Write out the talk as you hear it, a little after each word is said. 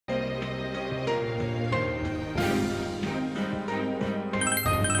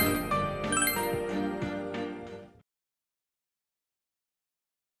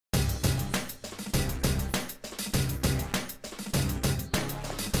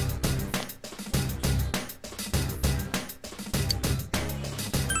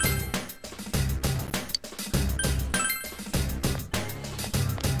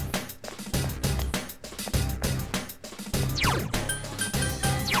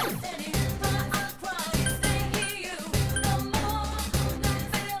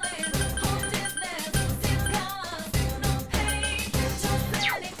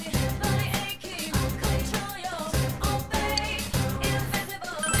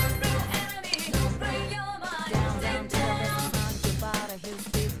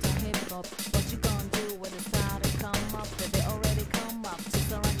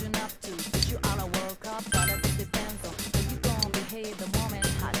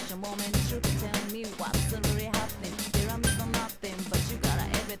should tell me what's really happening. Here I'm missing nothing, but you got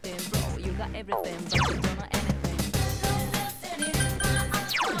everything, bro. You got everything, but you don't know anything.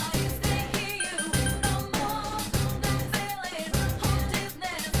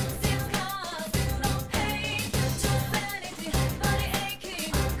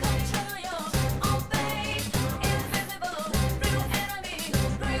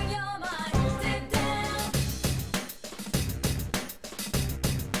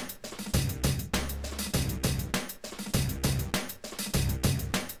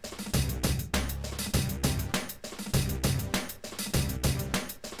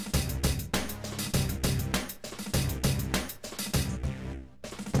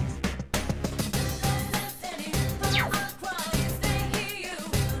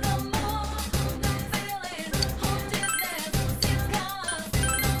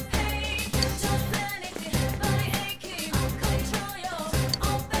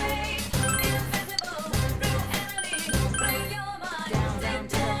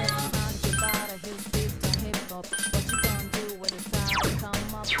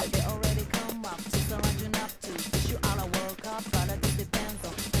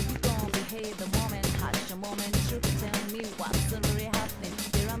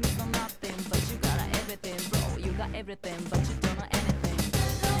 Everything, but you don't know anything.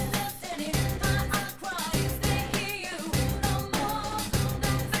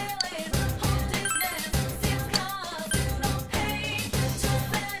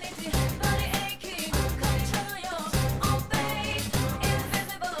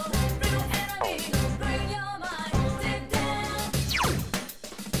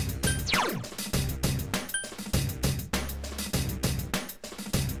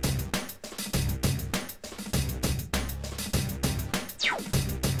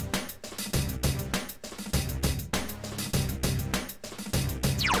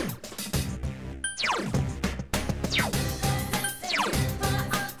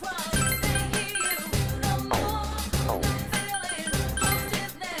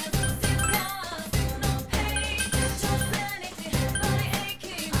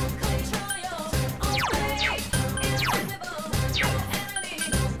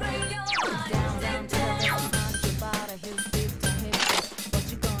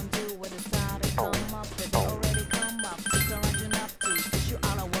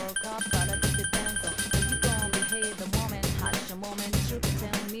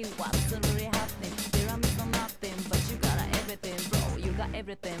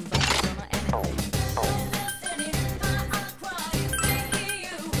 Everything, but you don't know anything.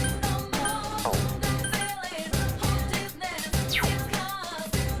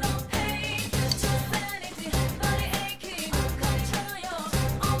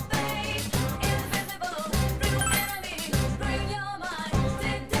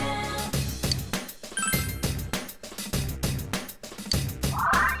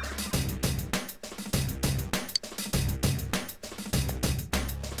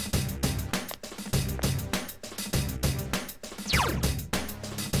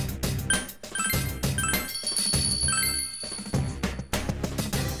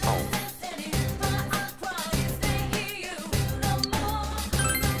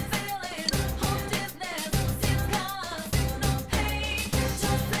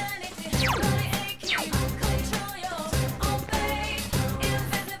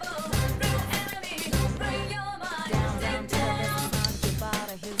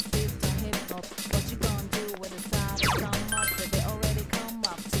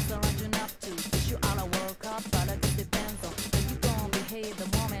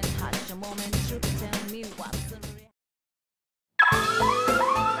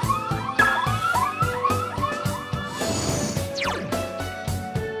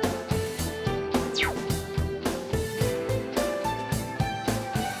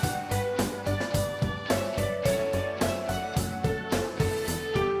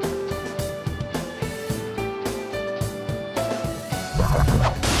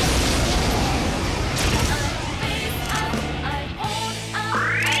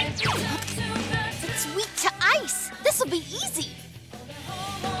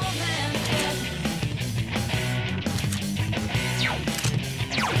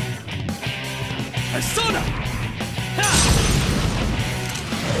 Persona!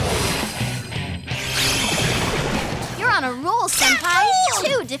 You're on a roll, Senpai.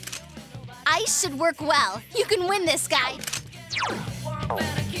 Ice should work well. You can win this guy.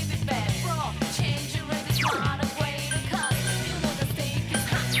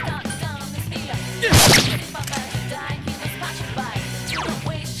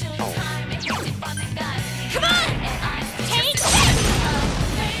 Come on! Take it!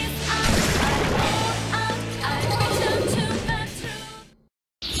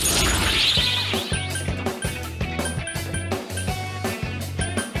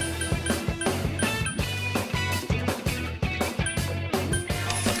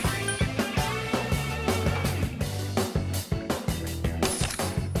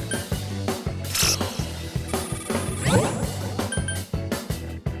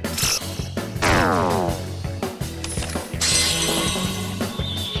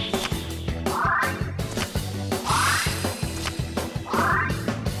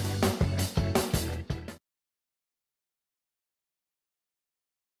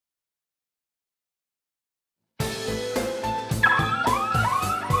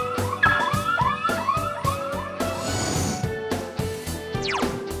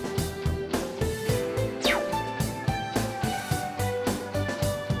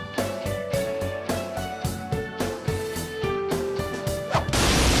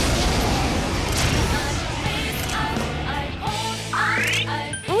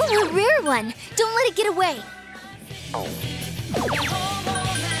 another one! Don't let it get away!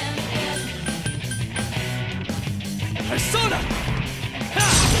 Persona! Ha!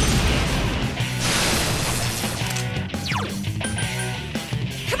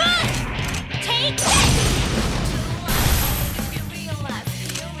 Come on! Take this!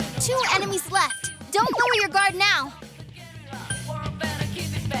 2 enemies left. Don't lower your guard now.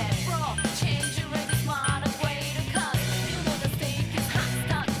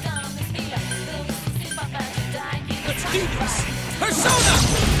 Let's do this! Persona!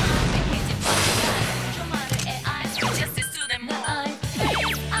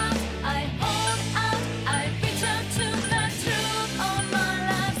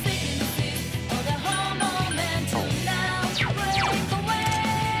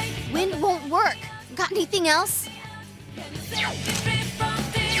 Wind won't work. Got anything else?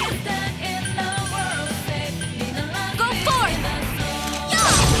 Go forth!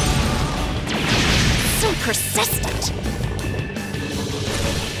 Yeah! So persistent.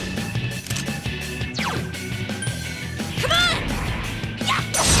 Come on! Yeah!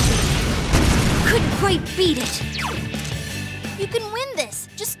 Couldn't quite beat it. You can win this.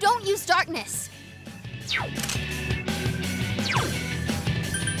 Just don't use darkness.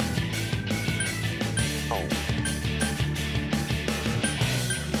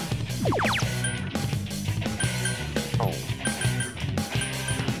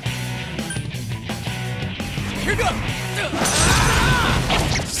 Here goes!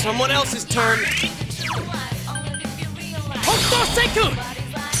 Someone else's turn. Hokuto!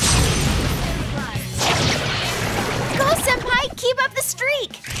 Go, Senpai! Keep up the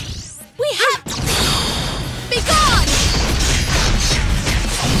streak! We have... Be gone!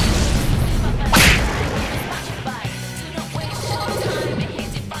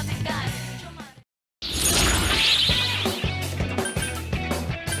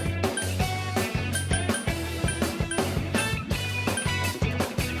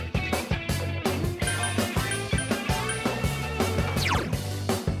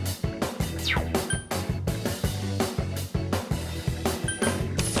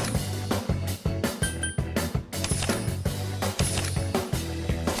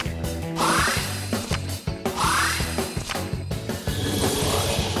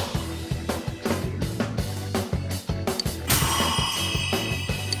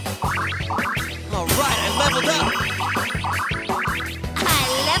 Leveled up! I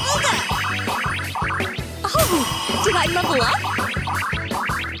leveled up! Oh, did I level up?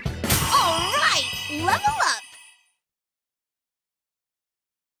 All right! Level up!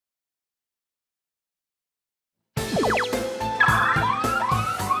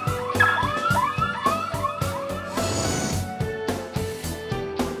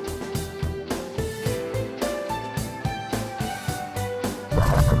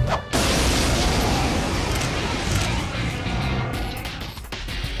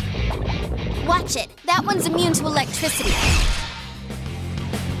 Watch it. That one's immune to electricity.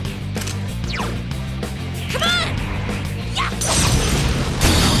 Come on! Yeah!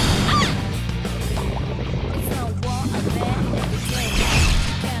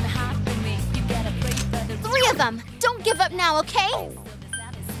 Three of them. Don't give up now, okay?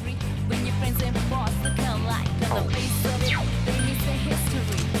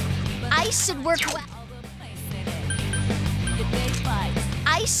 I should work well.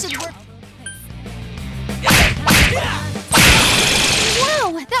 I should work.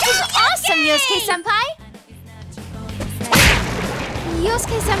 Wow, that was awesome, Yosuke-senpai!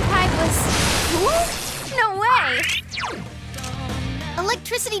 Yosuke-senpai was cool? No way!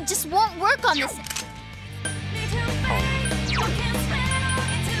 Electricity just won't work on this.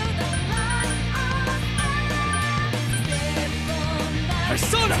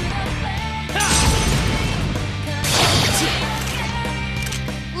 Persona!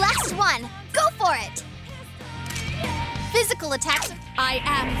 Last one! Go for it! Physical attacks. I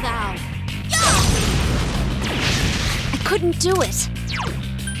am thou. I couldn't do it.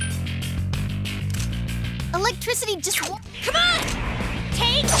 Electricity just won't. Come on!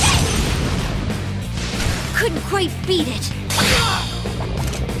 Take this! Couldn't quite beat it.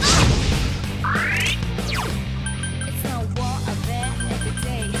 It's no war of there every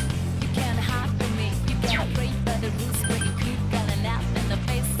day. You can't hide from me. You gotta pray by the rules where you could got an out in the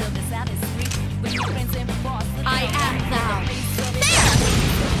face of the saddest street. When your friends and boss. I am thou.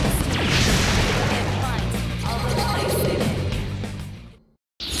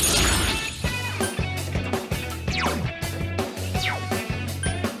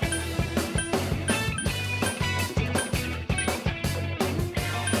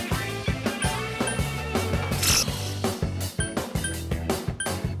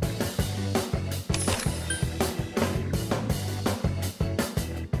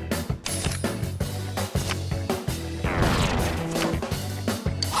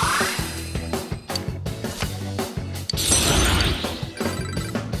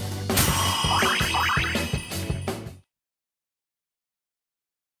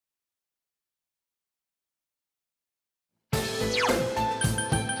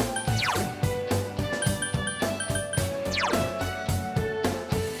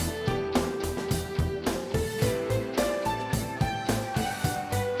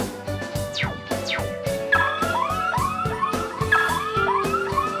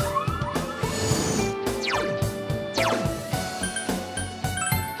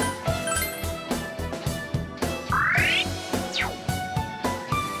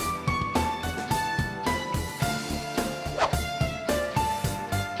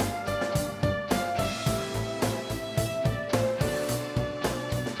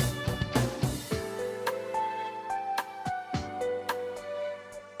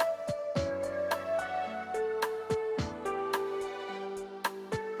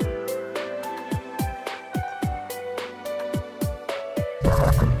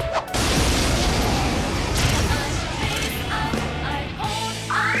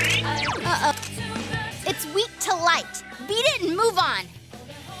 Beat it and move on.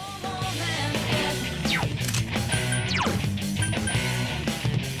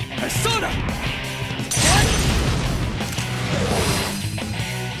 Persona!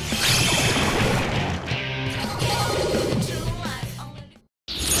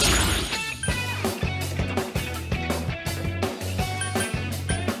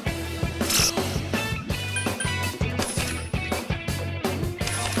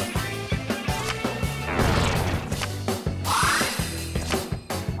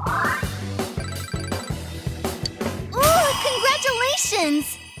 Ooh,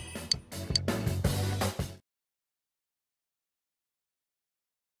 congratulations!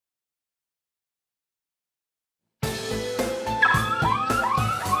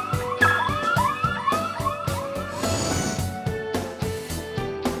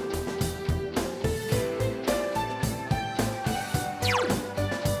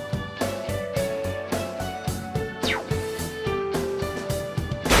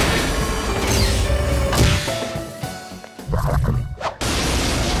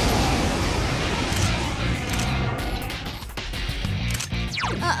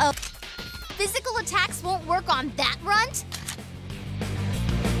 Uh-oh. Physical attacks won't work on that runt?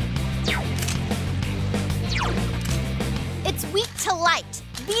 It's weak to light.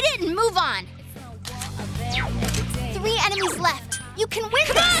 Beat it and move on. 3 enemies left. You can win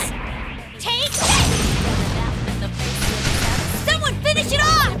this! Take this! Someone finish it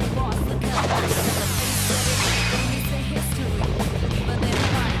off!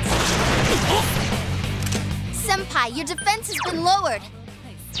 Senpai, your defense has been lowered.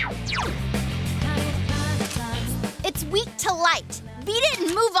 It's weak to light. Beat it and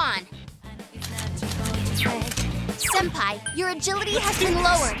move on. Senpai, your agility has been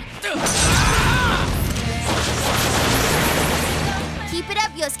lowered. Keep it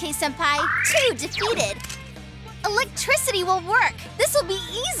up, Yosuke Senpai. 2 defeated. Electricity will work. This will be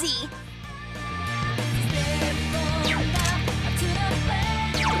easy.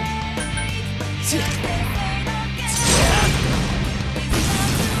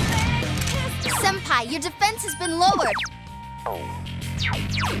 Senpai, your defense has been lowered.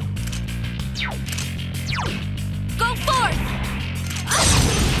 Go forth!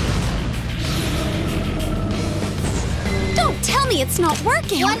 Don't tell me it's not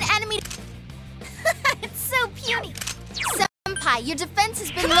working! 1 enemy... It's so puny! Senpai, your defense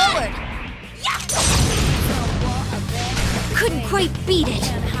has been lowered. Couldn't quite beat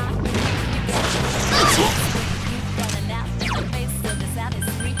it.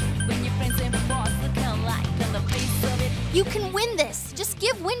 You can win this. Just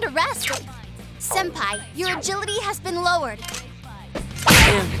give Wind a rest. Senpai, your agility has been lowered.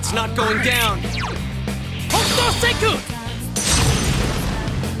 Damn, it's not going down! Hokuto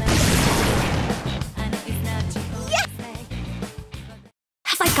Yes!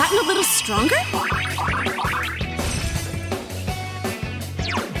 Have I gotten a little stronger?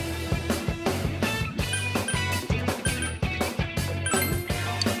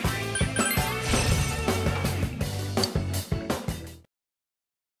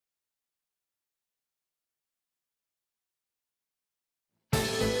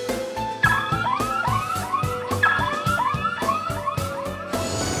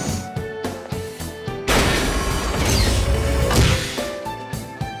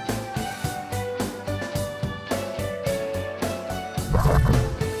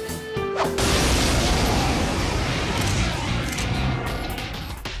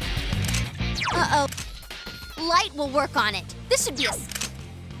 Uh-oh. Light will work on it. This should be a...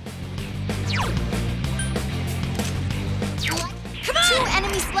 Come on! 2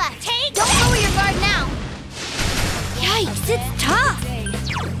 enemies left. Don't lower your guard now. Yikes, it's tough.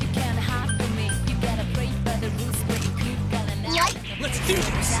 Light. Let's do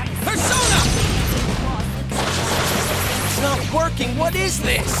this! Persona! It's not working! What is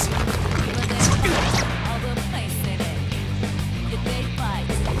this?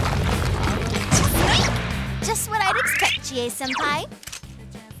 Just what I'd expect, Chie-senpai.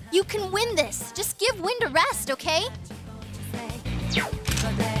 You can win this. Just give Wind a rest, okay?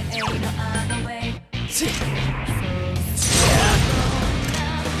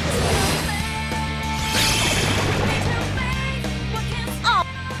 Oh.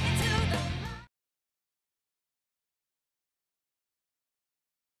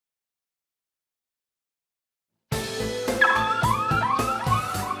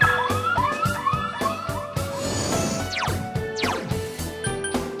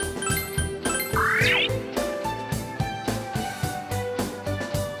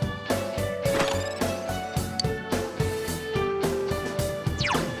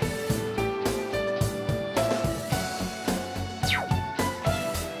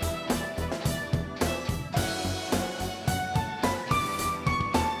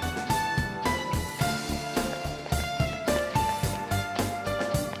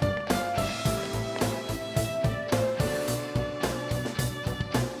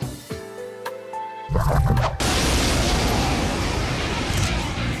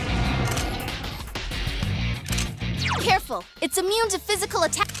 Careful, it's immune to physical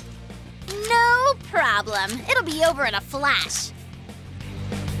attack. No problem. It'll be over in a flash.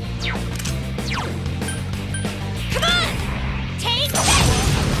 Come on! Take this!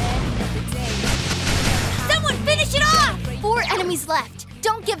 Someone finish it off! 4 enemies left.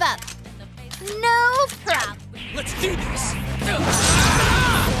 Don't give up. No problem. Let's do this!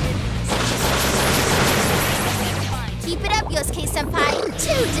 Keep it up, Yosuke-senpai.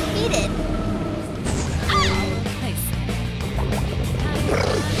 2 defeated.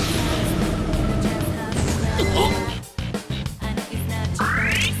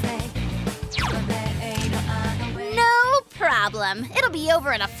 No problem. It'll be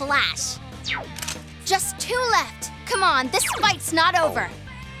over in a flash. Just 2 left. Come on, this fight's not over.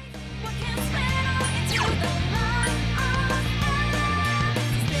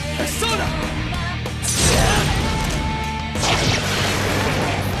 Persona!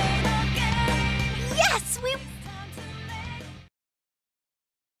 Yes, we...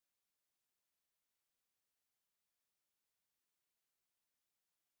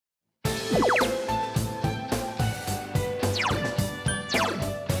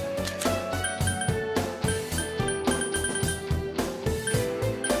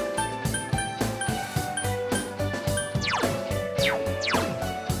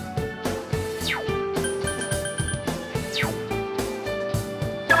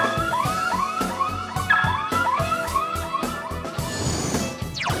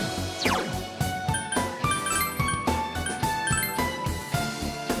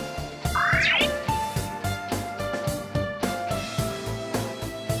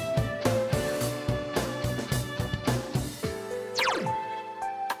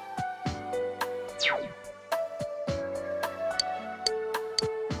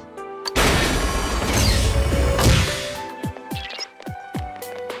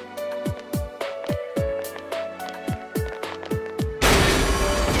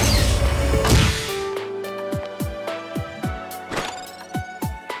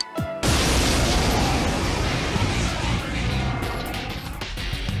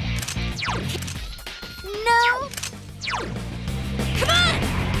 No. Come on!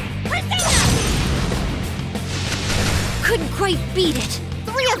 Persona! Couldn't quite beat it.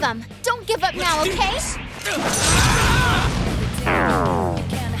 3 of them. Don't give up now, okay?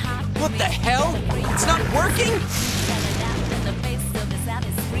 What the hell? It's not working?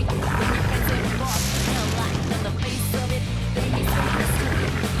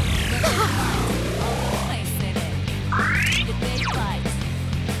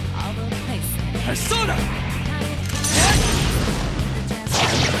 Persona!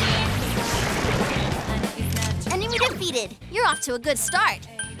 Enemy defeated. You're off to a good start.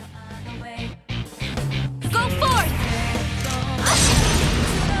 Go forth!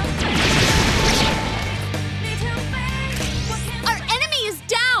 Our enemy is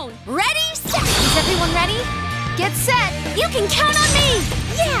down! Ready, set! Is everyone ready? Get set! You can count on me!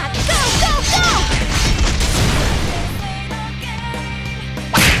 Yeah! Go, go, go!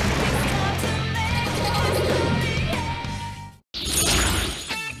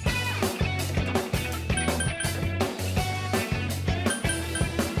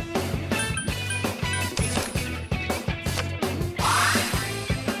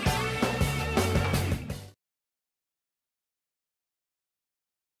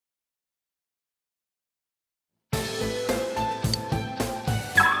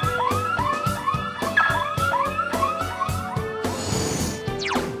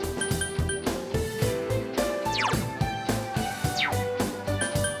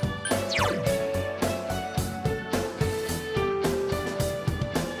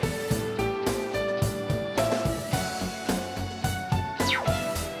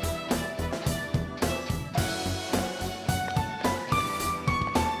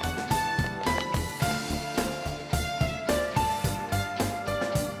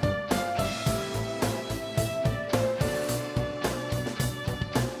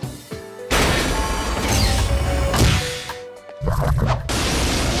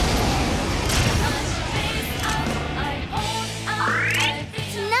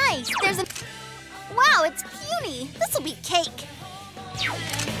 Wow, it's puny. This'll be cake.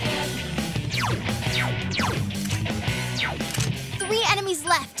 3 enemies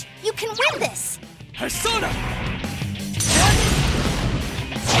left. You can win this. Persona!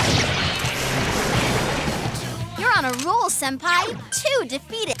 You're on a roll, senpai. 2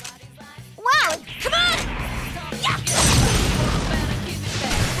 defeated. Wow, come on! Yeah.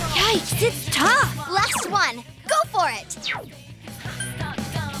 Yikes, it's tough. Last one. Go for it.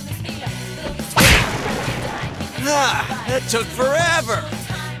 Ah, that took forever!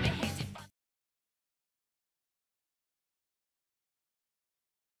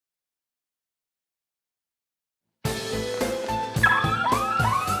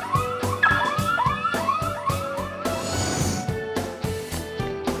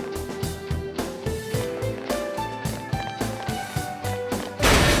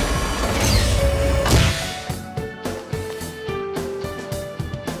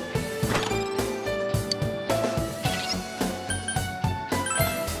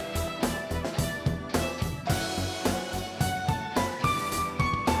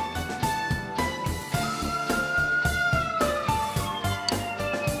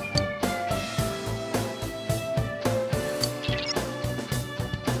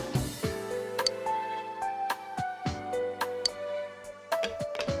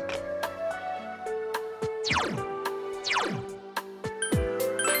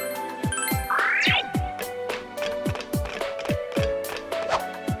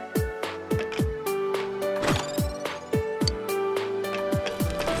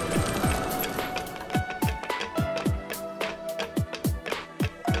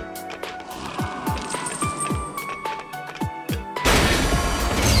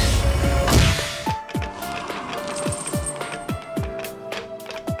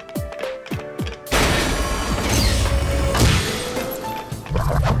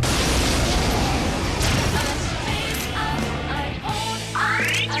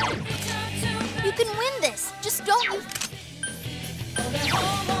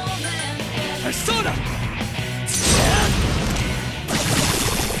 Persona!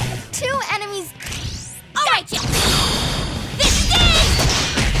 Two enemies. Gotcha! This is it!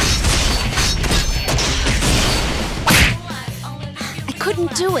 I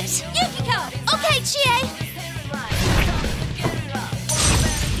couldn't do it. Yukiko! Okay, Chie!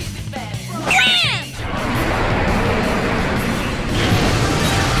 Wham!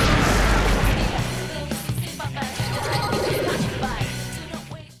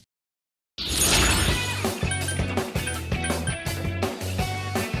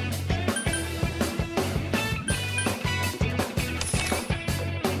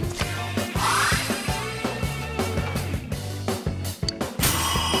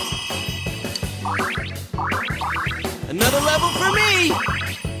 Another level for me!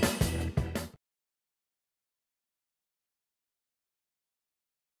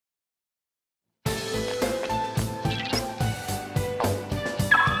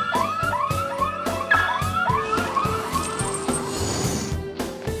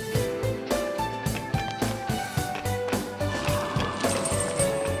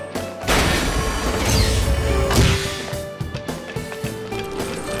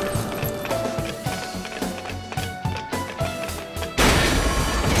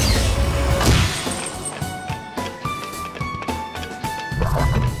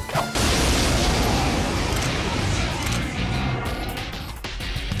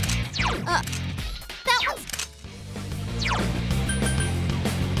 That was...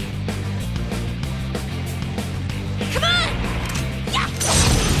 Come on! Yeah!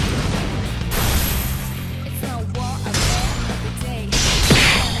 It's no war of every day. You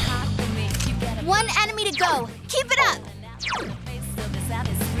gotta hide from me. You gotta One enemy to go. Keep it up! in the face of this out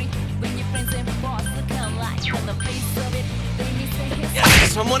is free. When your friends and boss look alike in the face of it, then you say it's Yeah,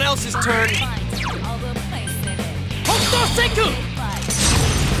 someone else's turn. fine. All the place in it. Hokuto Fight.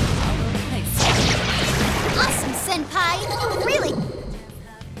 All the place in it. Awesome, Senpai! Really?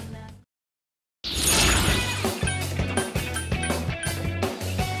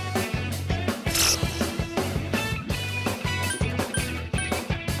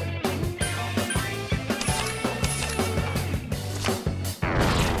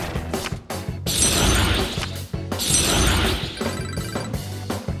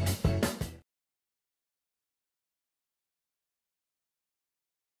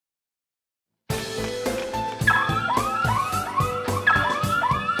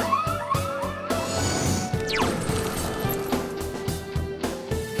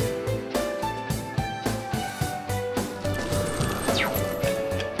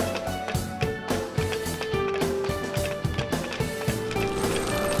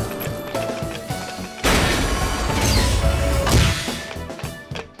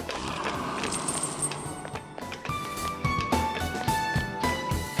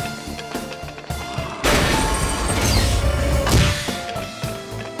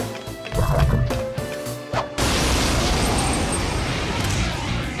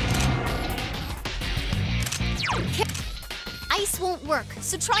 Ice won't work,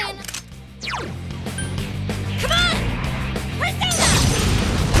 so try and... Come on! Persona!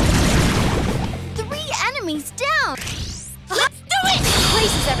 3 enemies down!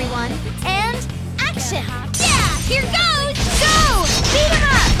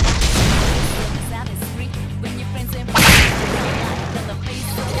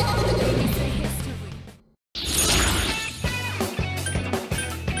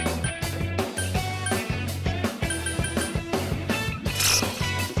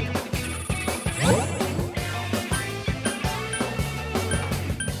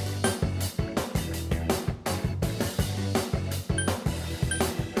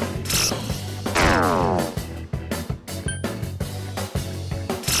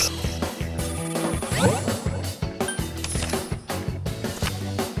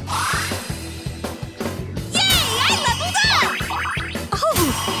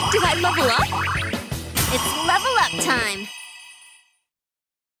 level up? It's level up time.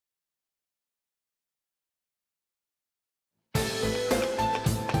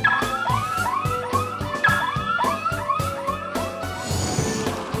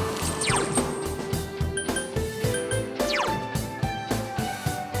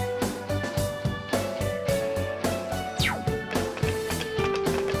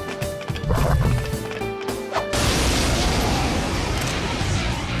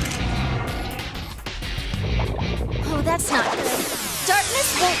 That's not good.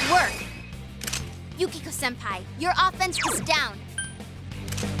 Darkness won't work. Yukiko-senpai, your offense is down.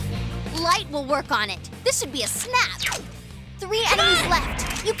 Light will work on it. This should be a snap. 3 enemies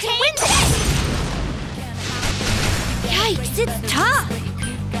left. You can win this! Yikes, it's tough.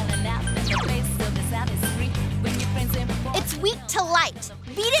 It's weak to light.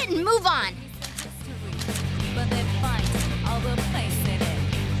 Beat it and move on. But they fight all the place in it.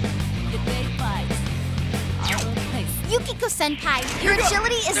 Did they fight? Yukiko-senpai, your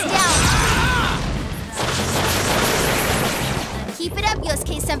agility is down. Keep it up,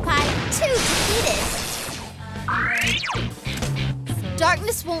 Yosuke-senpai. 2 defeated.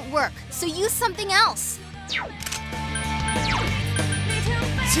 Darkness won't work, so use something else.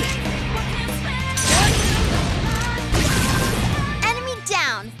 Enemy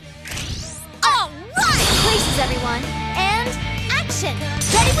down. All right! Places, everyone. And action.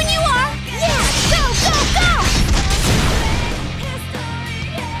 Ready when you are. Yeah, go, go, go!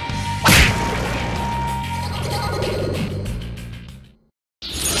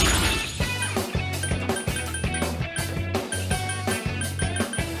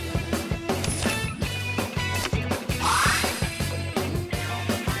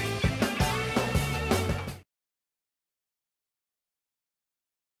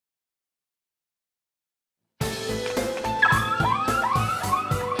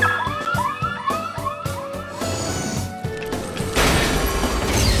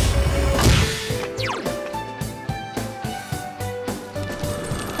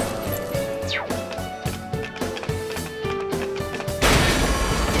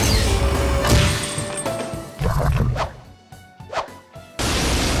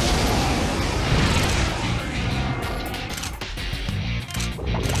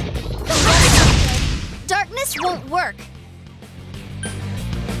 Won't work.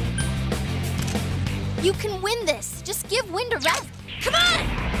 You can win this. Just give Wind a rest. Come on!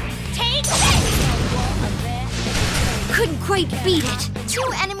 Take this! Couldn't quite beat it.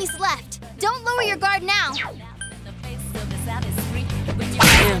 2 enemies left. Don't lower your guard now.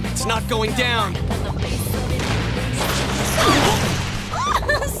 Damn, it's not going down.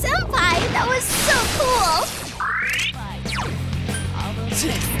 Senpai, that was so cool.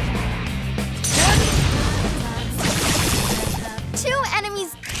 2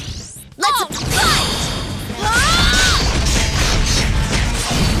 enemies. Let's fight!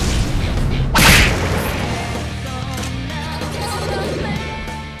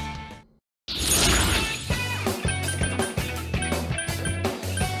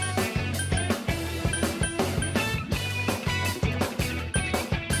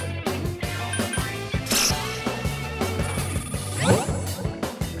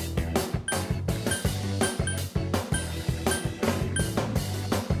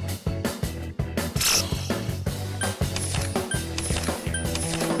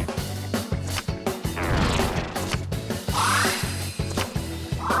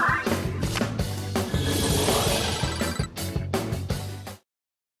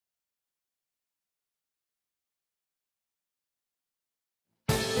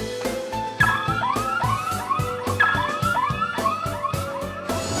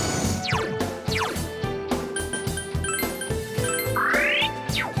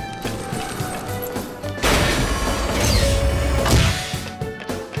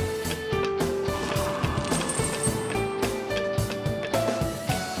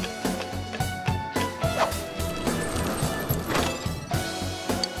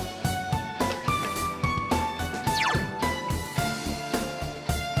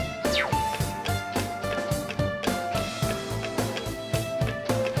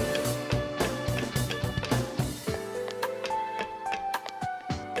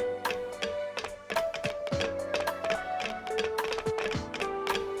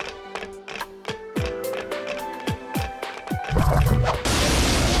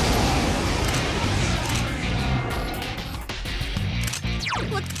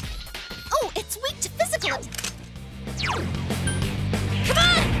 Look. Oh, it's weak to physical. Come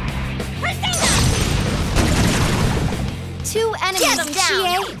on! Persona! 2 enemies down.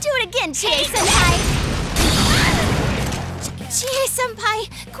 Chie. Do it again, Chie-senpai. Chie-senpai!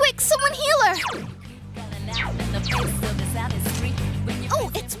 Quick, someone heal her!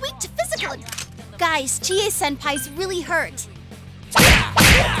 Oh, it's weak to physical. Guys, Chie-senpai's really hurt.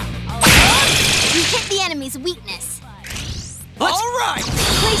 You hit the enemy's weakness. All right!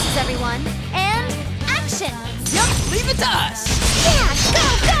 Places, everyone. And action! Yup, leave it to us! Yeah, go,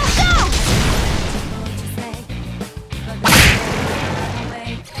 go, go!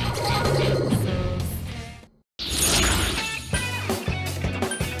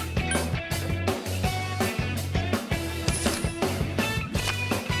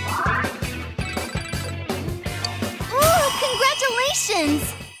 Congratulations!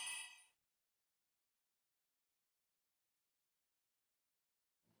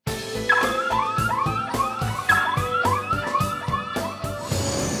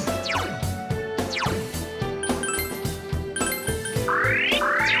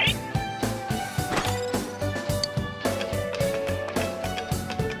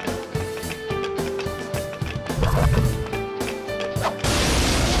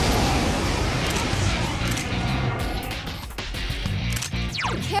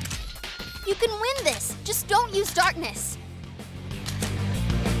 You can win this. Just don't use darkness.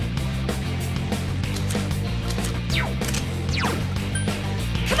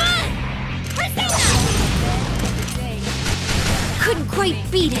 Come on! Persona! Couldn't quite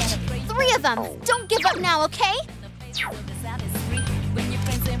beat it. 3 of them. Don't give up now, okay?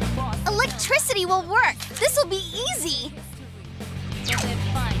 Electricity will work. This will be easy.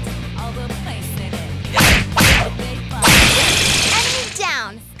 Enemy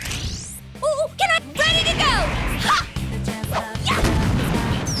down. Ooh, ready to go! Ha! Yeah!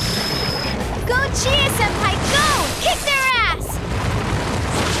 Go Chie-senpai, go! Kick their ass!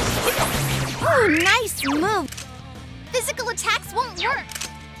 Ooh, nice move. Physical attacks won't work.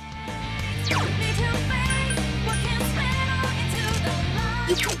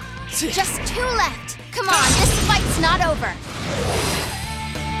 You can... Just 2 left. Come on, this fight's not over.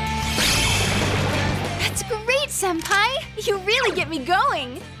 That's great, senpai. You really get me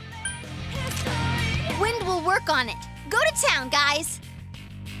going. Wind will work on it. Go to town, guys.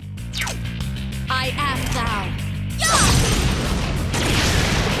 I am thou. Yeah!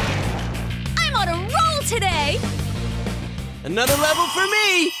 I'm on a roll today. Another level for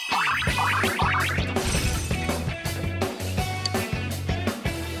me!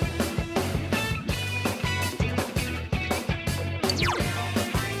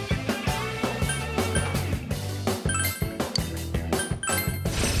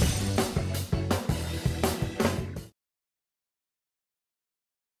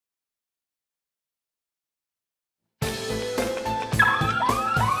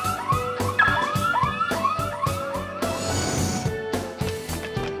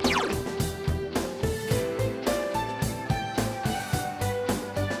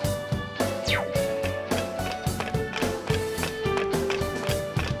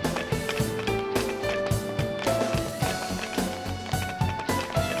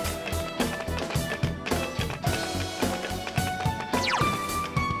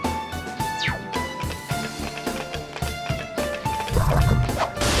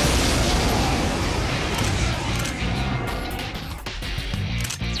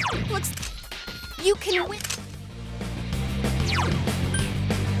 You can win.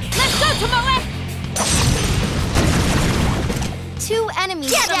 Let's go, Tomoe! 2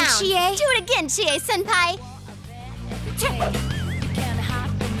 enemies Get 'em, down. Chie. Do it again, Chie-senpai.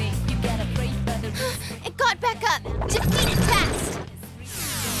 It got back up. Defeat it fast.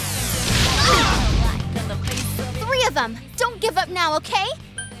 3 of them. Don't give up now, okay?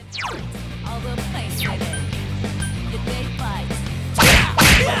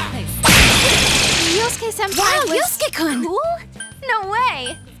 Yosuke-senpai Wow, was Yosuke-kun! cool? No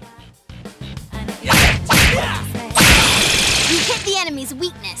way! You hit the enemy's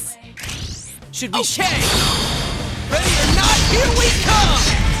weakness. Should be Shay! Ready or not, here we come!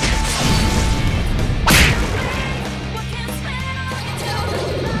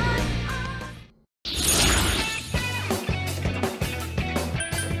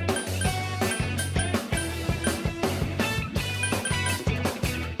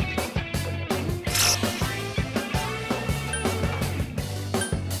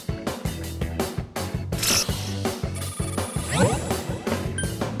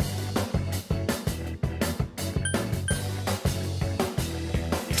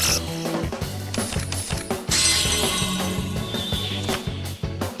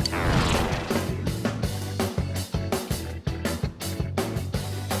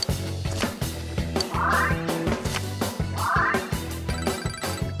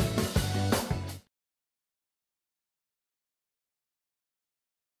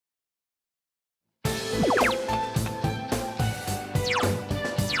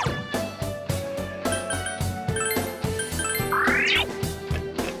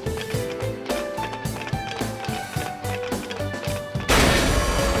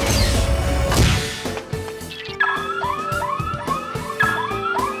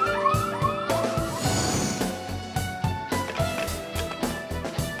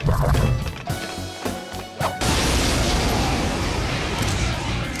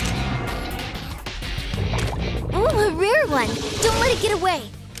 Try to get away.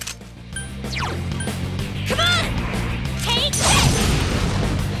 Come on! Take this!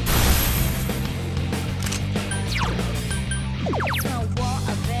 It's no war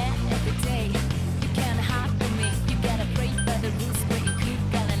of that every day. You can't hide from me. You gotta break by the rules where you keep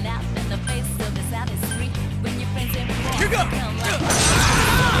calling out in the face of this out is free. When your friends and Here go!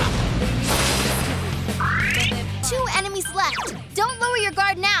 Two enemies left. Don't lower your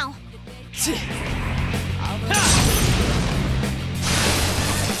guard now.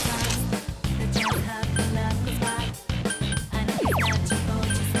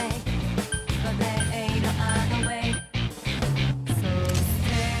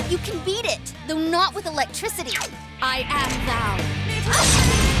 You can beat it, though not with electricity. I am thou.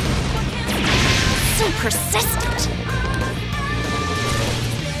 So persistent.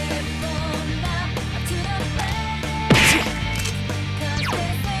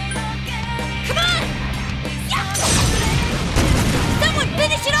 Come on! Yeah! Someone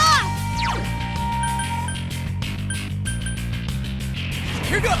finish it off!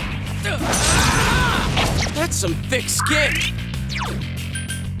 Here go! That's some thick skin!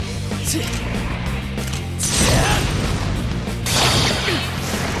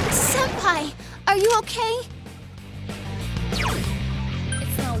 Senpai, are you okay?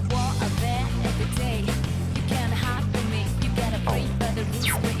 It's no war of that every day. You can't hide from me. You gotta break by the rules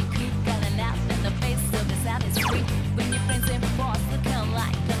where you keep calling out in the face of this out is free. When your friends and boss look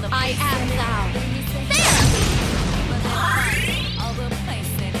alike in the face I am of it. thou. When you say There! but then all the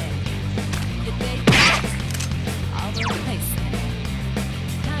place in it. The day all the place in it.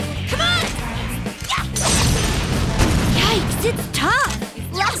 Come on! Yikes, it's tough!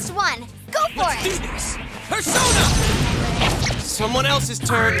 Last one! Go for Let's do it! this! Persona! Someone else's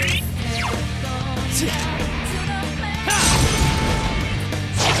turn!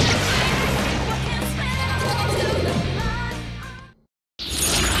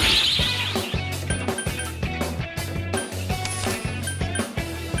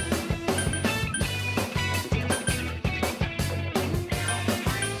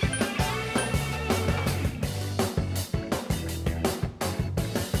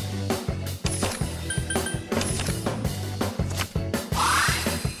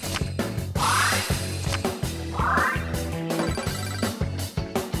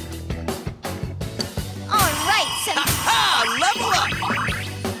 Alright, Senpai! Ha! Level up!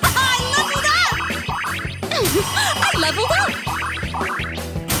 I leveled up!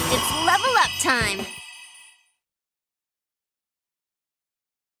 It's level up time!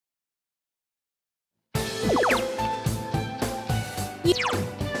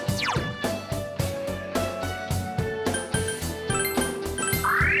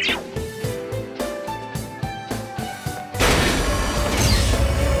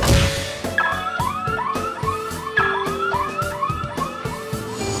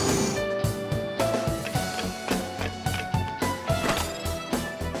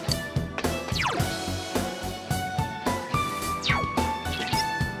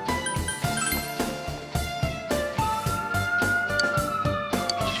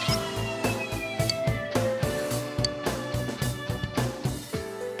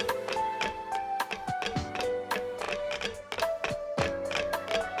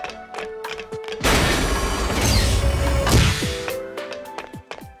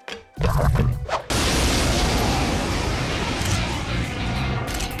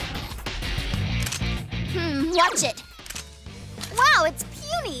 Watch it! Wow, it's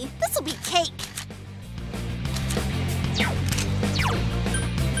puny! This'll be cake!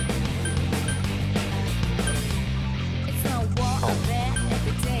 It's no war of that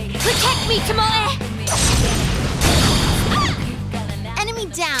every day. Protect me, Tomoe! Enemy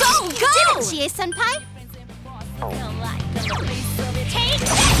down! Go, go! You did it, Chie-senpai! Take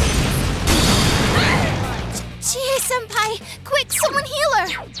Chie-senpai! Quick, someone heal her!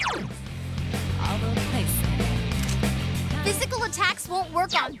 Physical attacks won't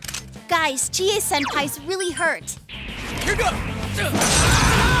work on... Guys, Chie-senpai's really hurt. Here go!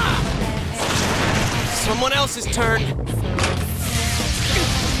 Someone else's turn!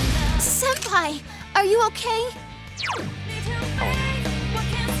 Senpai, are you okay?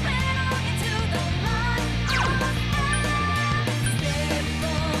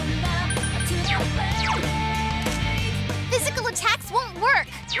 Physical attacks won't work!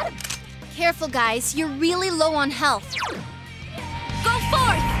 Careful, guys. You're really low on health. Go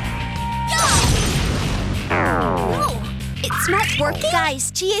forth! Whoa! It's not working?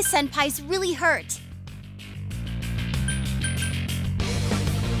 Guys, Chie-senpai's really hurt.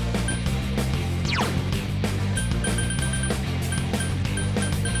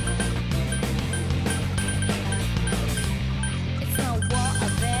 It's no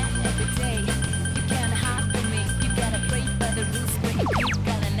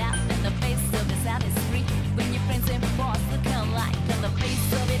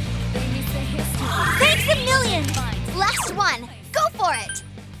Round one. Go for it.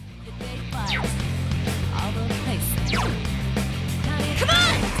 Come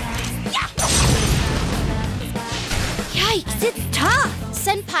on! Yeah! Yikes, it's tough.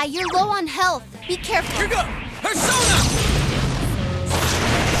 Senpai, you're low on health. Be careful. Here go! Persona!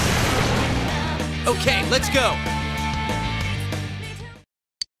 Okay, let's go.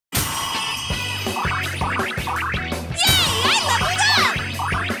 Yay! I leveled up!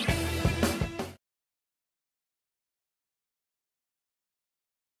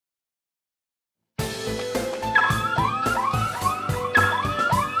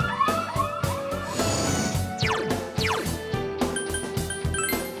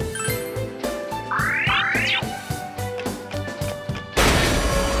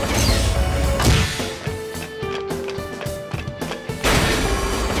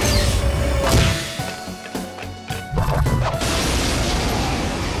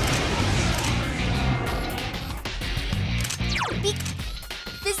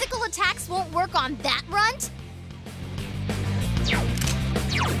 Physical attacks won't work on that runt?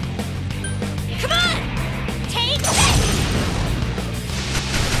 Come on! Take this!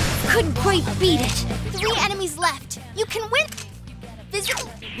 Couldn't quite beat it. 3 enemies left. You can win. Physical.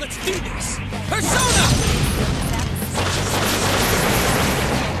 Let's do this. Persona!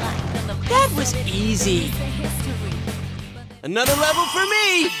 That was easy. Another level for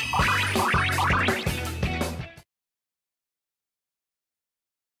me!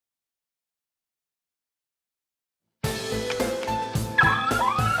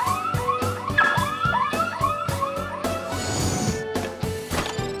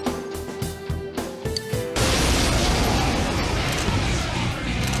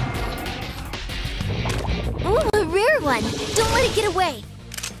 Ooh, a rare one. Don't let it get away.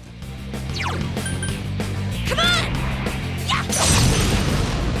 Come on! Yeah!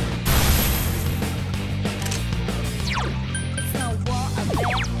 It's no war of that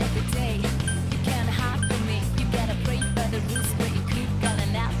every day. You can't hide from me. You gotta break by the rules where you keep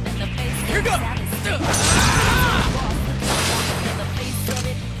calling out in the face. Here go!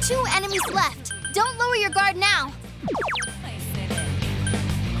 2 enemies left. Don't lower your guard now.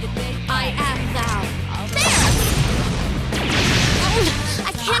 I am thou. There! Oh, I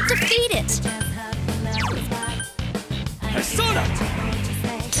can't defeat it. Persona!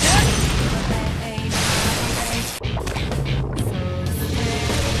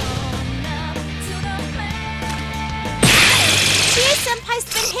 Senpai's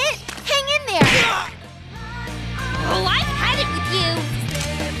been hit. Hang in there. Oh, I've had it with you.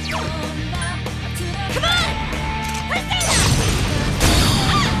 Come on! Persona!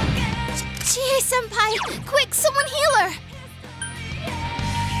 Senpai, quick, someone heal her.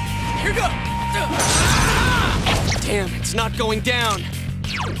 Here go! Damn, it's not going down.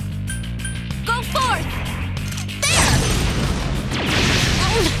 Go forth! There!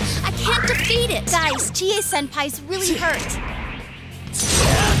 Oh, I can't defeat it. Guys, Chie-senpai's really hurt.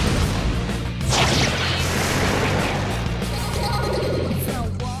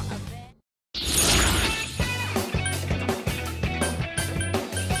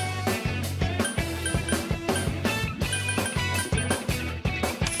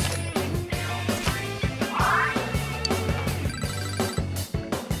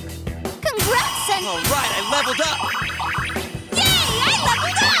 All right, I leveled up. Yay! I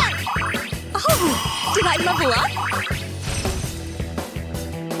leveled up! Oh, did I level up?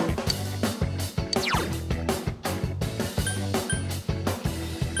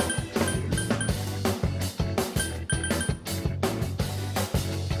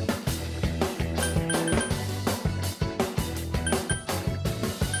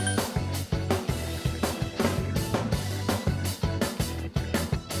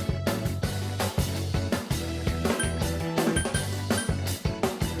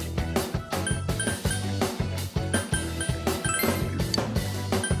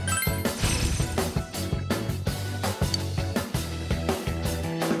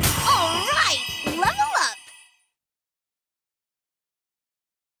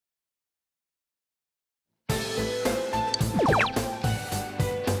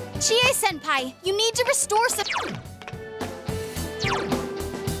 Chie-senpai, you need to restore some...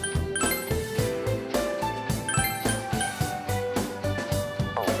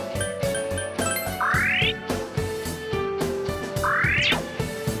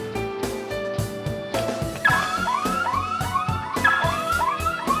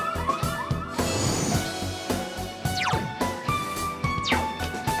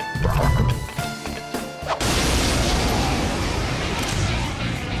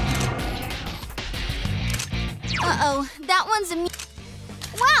 Uh-oh, that one's immune.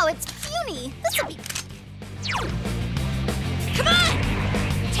 Wow, it's puny. This'll be... Come on!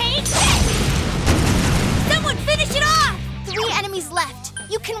 Take it! Someone finish it off! 3 enemies left.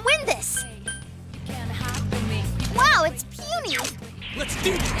 You can win this. Wow, it's puny. Let's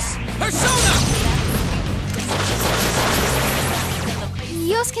do this! Persona!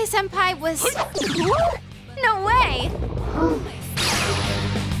 Yosuke-senpai was cool? No way!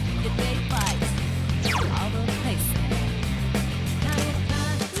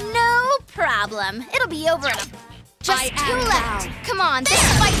 No problem. It'll be over in a... Just 2 left. Come on, this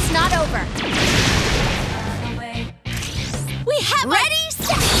fight's not over. We have ready,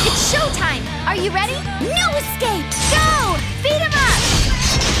 set. It's showtime. Are you ready? No escape. Go! Beat him up!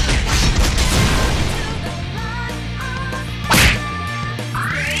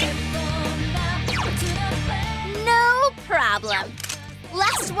 No problem.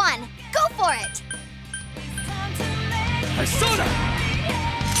 Last one. Go for it. Persona!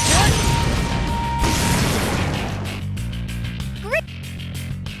 Great.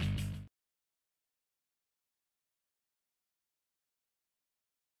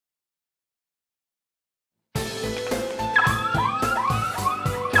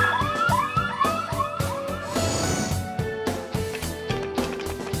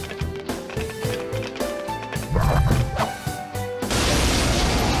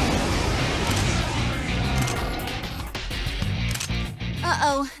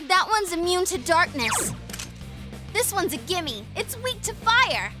 Uh-oh, that one's immune to darkness. This one's a gimme. It's weak to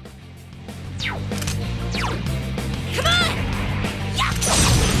fire. Come on! Yeah!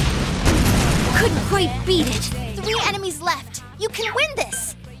 Couldn't quite beat it. 3 enemies left. You can win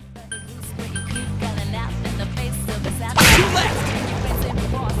this. 2 left!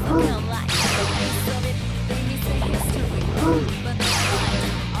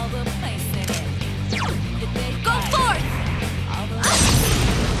 Go forth!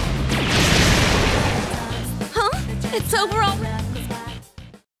 Huh? It's over already.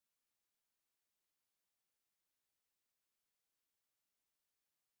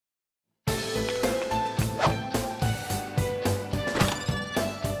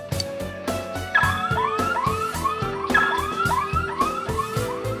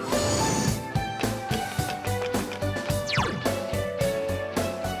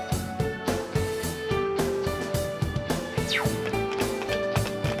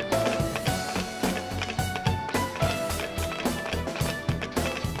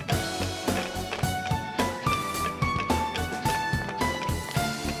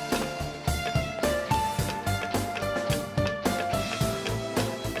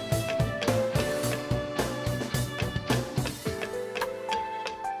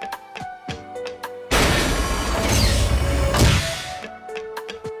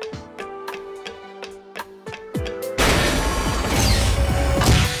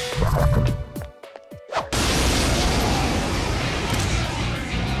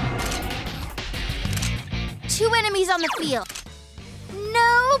 On the field.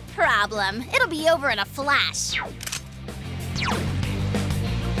 No problem. It'll be over in a flash. Come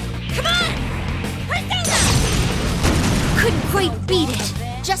on! Persona! Couldn't quite beat it.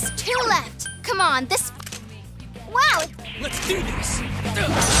 Just 2 left. Come on, this... Wow! Let's do this!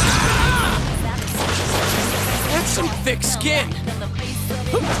 That's some thick skin!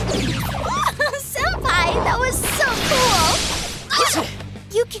 Senpai, that was so cool!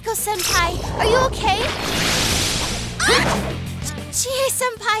 Yukiko-senpai, are you okay?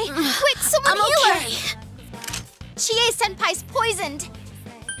 Chie-senpai, quick, someone heal her! Chie-senpai's poisoned.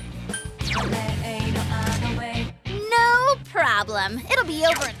 No problem. It'll be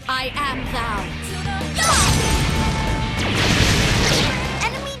over in... I am thou.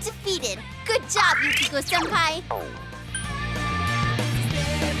 Enemy defeated. Good job, Yukiko-senpai.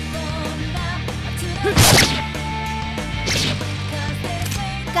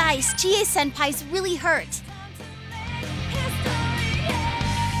 Guys, Chie-senpai's really hurt.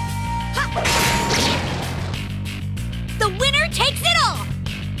 The winner takes it all!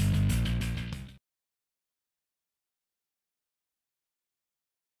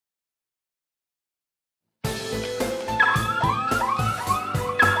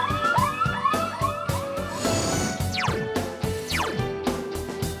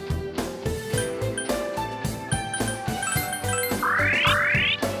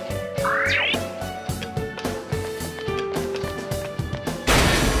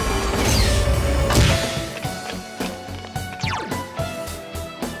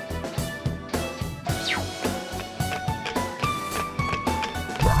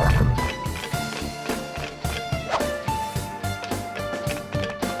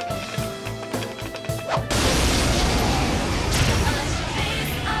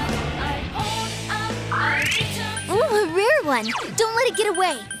 on! Don't let it get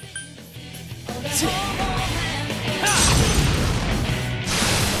away!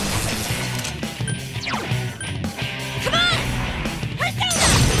 Come on! Persona!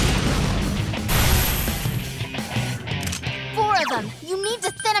 4 of them! You need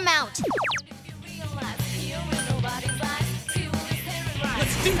to thin them out!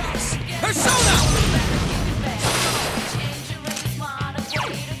 Let's do this! Persona!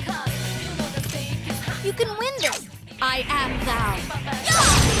 You can win this! I am thou.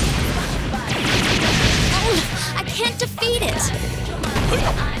 Oh, I can't defeat it!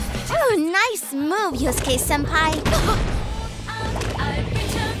 Oh, nice move, Yosuke-senpai! Come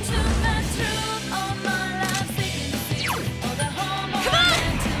on!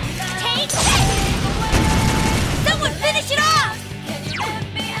 Take this! Someone finish it off!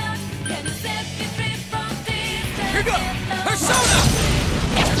 Here goes! Persona!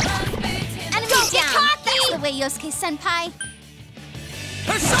 Enemy down! That's the way, Yosuke-senpai!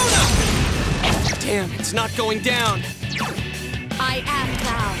 Persona! Damn, it's not going down. I am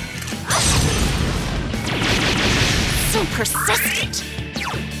thou. So persistent!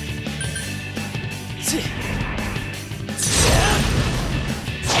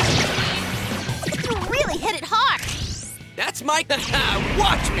 You really hit it hard! That's my...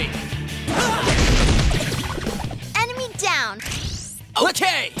 Watch me! Enemy down!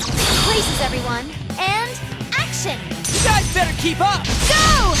 Okay! Places, everyone! And action! You guys better keep up!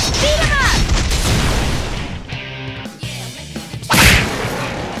 Go! Beat him up!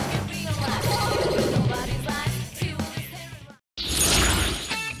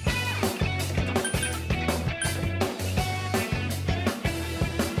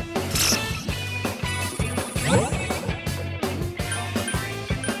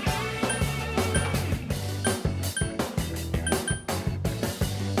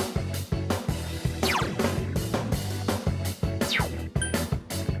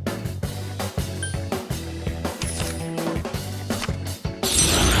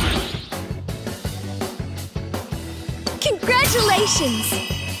 Congratulations!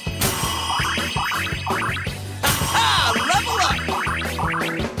 Ah! Level up!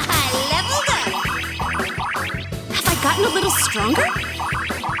 I leveled up! Have I gotten a little stronger?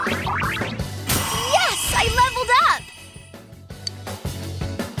 Yes! I leveled up!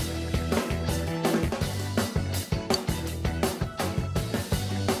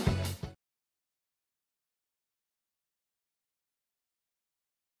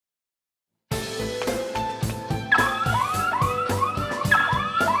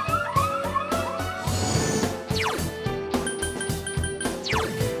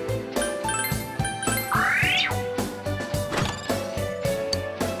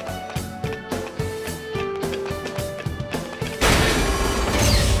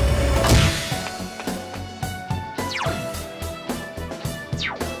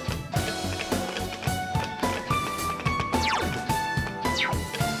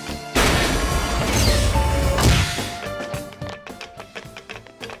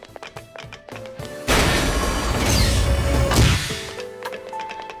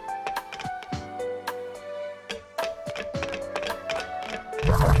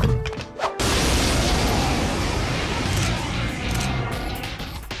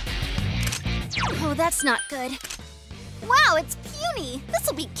 Oh, that's not good. Wow, it's puny.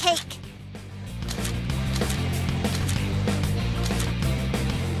 This'll be cake.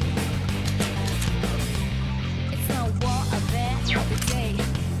 It's no war of that every day.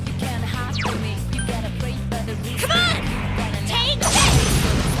 You can't hide from me. You gotta pray for the reason. Come on! Take this!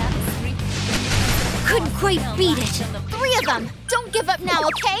 Couldn't quite beat it. 3 of them. Don't give up now,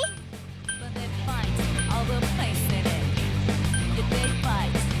 okay? But they fight all the place in it. If they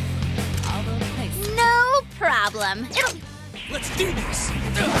fight all the place. No problem. It'll... Let's do this!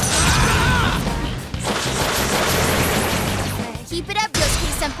 Keep it up,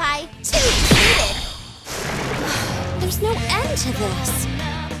 Yosuke-senpai. 2 defeated. There's no end to this.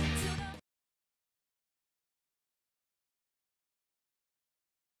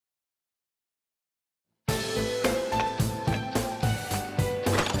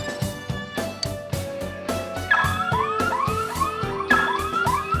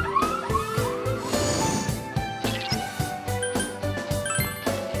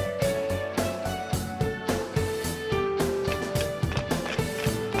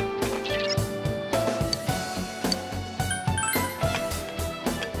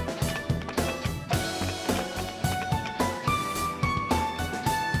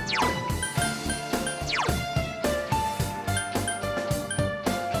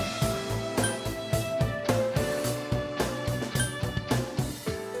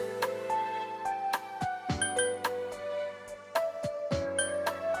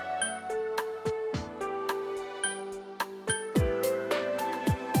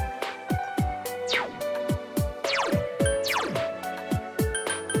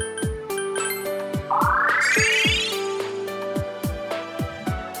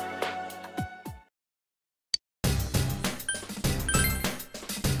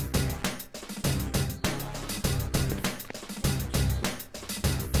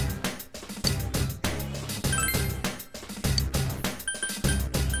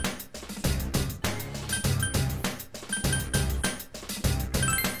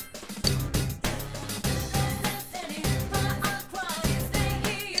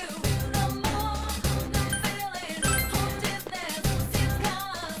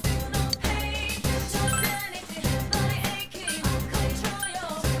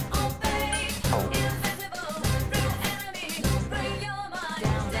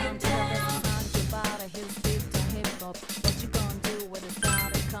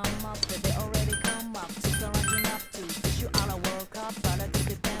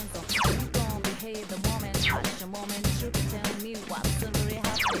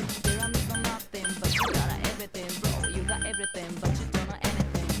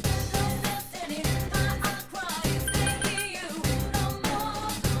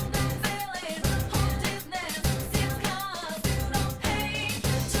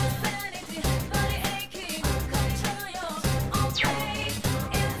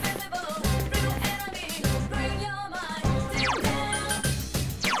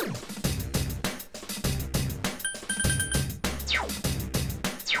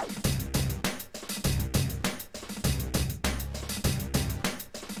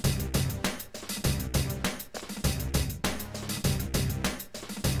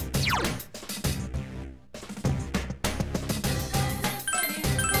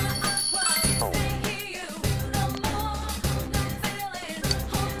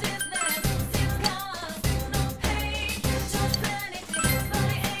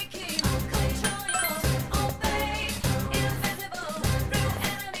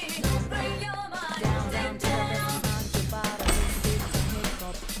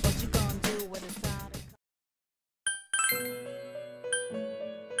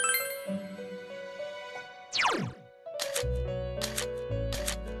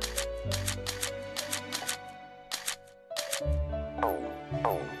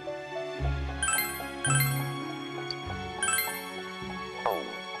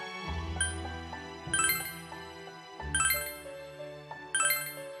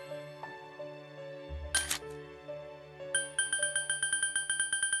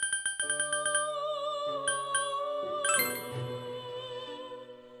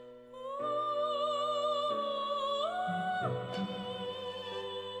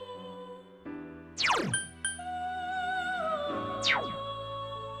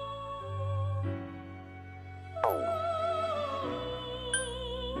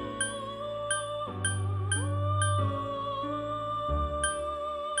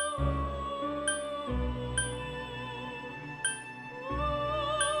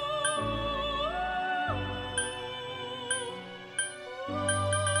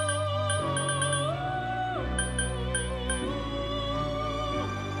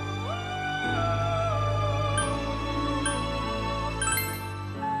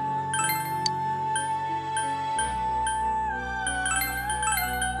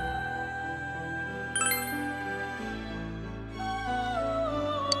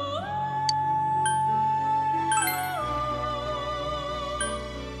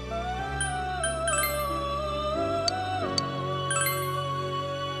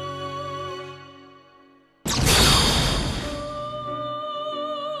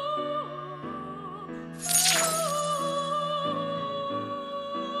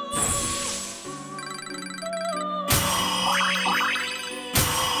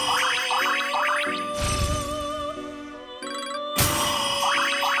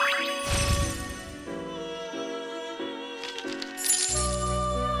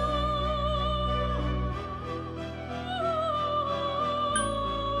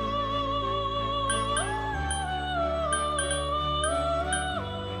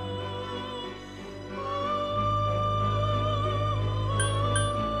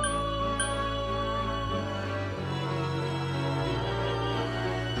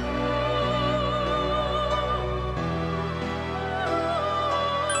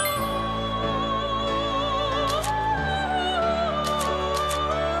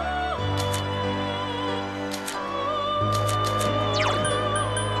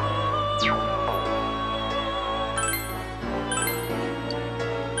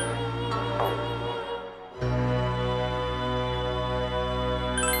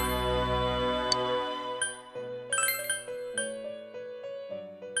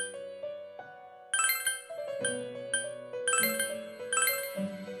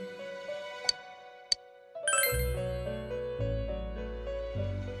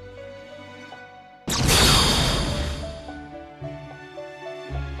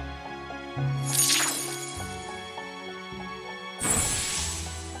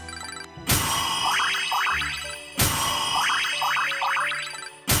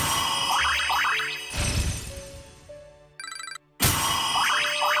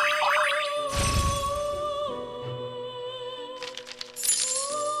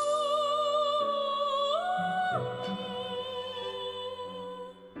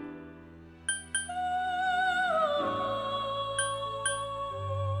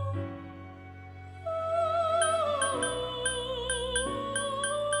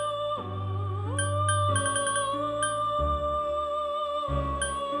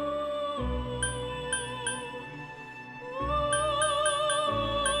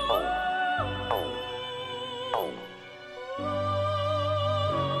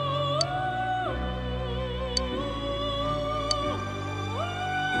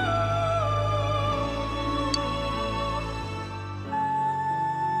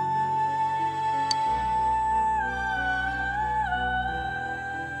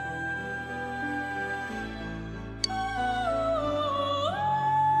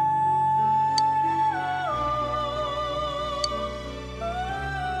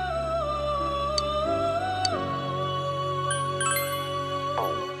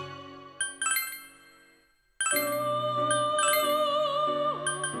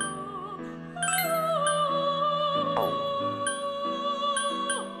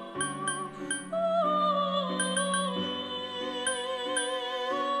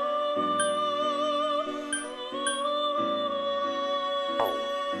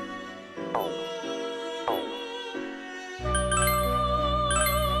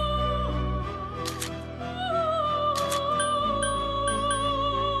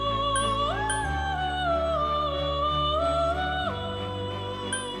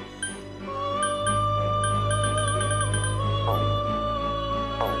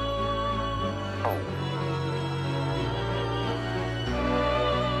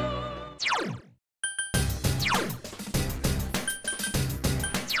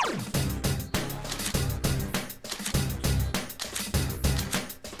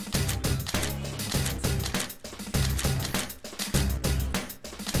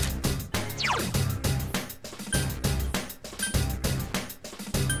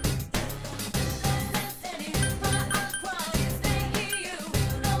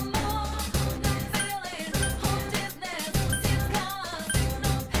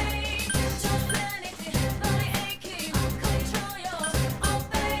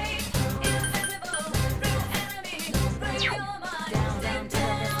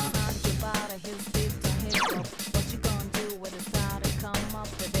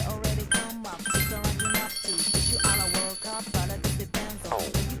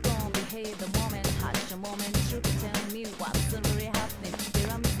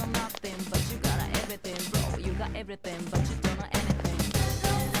 everything, but you don't know anything.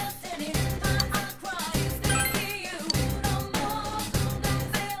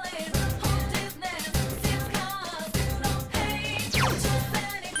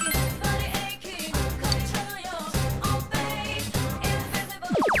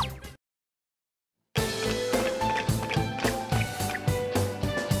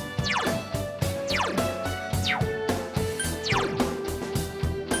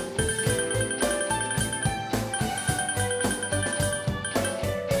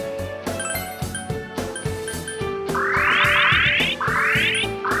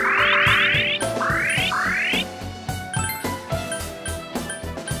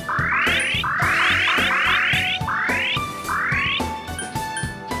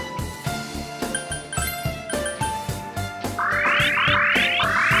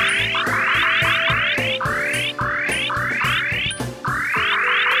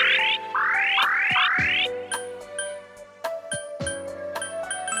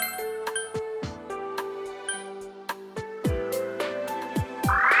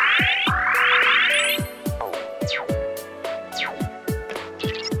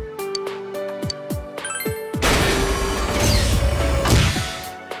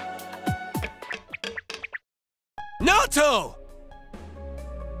 Naruto!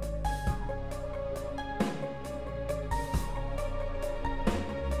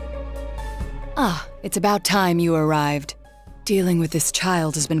 Ah, it's about time you arrived. Dealing with this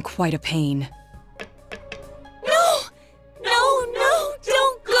child has been quite a pain. No! No, no,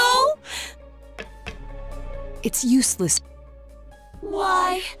 don't go! It's useless.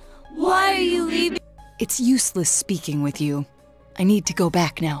 Why? Why are you leaving? It's useless speaking with you. I need to go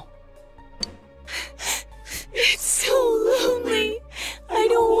back now. It's so lonely. I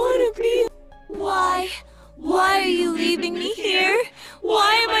don't want to be. Why? Why are you leaving me here?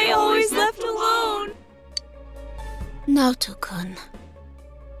 Why am I always left Naoto-kun.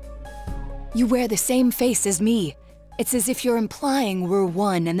 You wear the same face as me. It's as if you're implying we're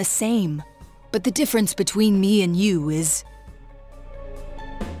one and the same. But the difference between me and you is...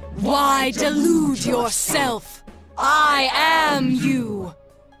 Why delude yourself? I am you!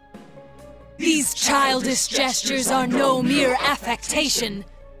 These childish gestures are no mere affectation.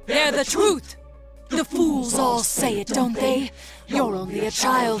 They're the truth. The fools all say it, don't they? You're only a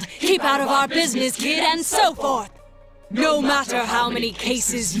child. Keep out of our business, kid, and so forth. No matter how many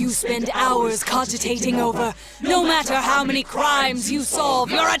cases you spend hours cogitating over, no matter how many crimes you solve,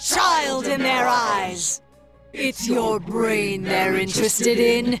 you're a child in their eyes. It's your brain they're interested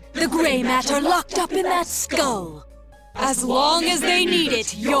in, the gray matter locked up in that skull. As long as they need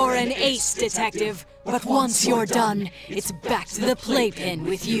it, you're an ace detective. But once you're done, it's back to the playpen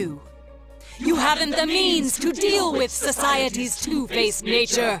with you. You haven't the means to deal with society's two-faced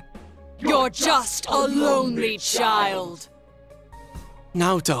nature. You're just a lonely child.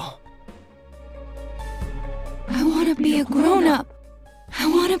 Naoto. I want to be a grown-up. I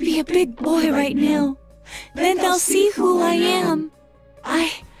want to be a big boy right now. Then they'll see who I am.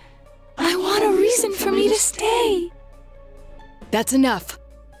 I want a reason for me to stay. That's enough.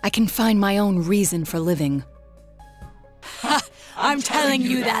 I can find my own reason for living. Ha! I'm telling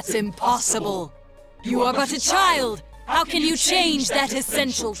you that's impossible. You are but a child. How can you change that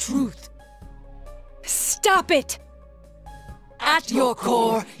essential truth? Stop it! At your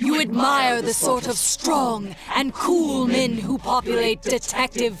core, you admire the sort of strong and cool men who populate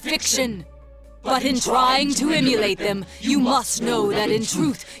detective fiction. But in trying to emulate them, you must know that in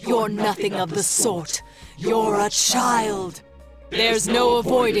truth, you're nothing of the sort. You're a child. There's no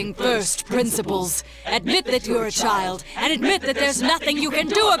avoiding first principles. Admit that you're a child, and admit that there's nothing you can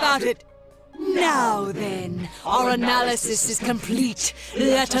do about it. Now then, our analysis is complete.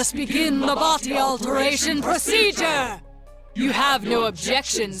 Let us begin the body alteration procedure! You have no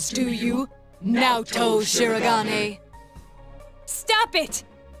objections, do you, Naoto Shirogane? Stop it!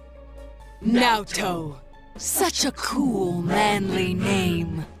 Naoto. Such a cool, manly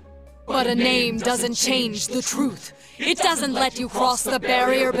name. But a name doesn't change the truth. It doesn't let you cross the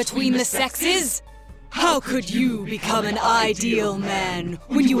barrier between the sexes. How could you become an ideal man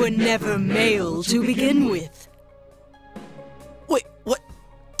when you were never male to begin with? Wait, what?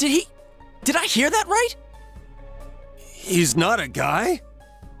 Did I hear that right? He's not a guy?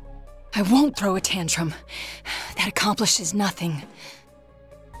 I won't throw a tantrum. That accomplishes nothing.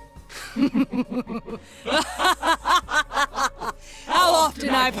 How often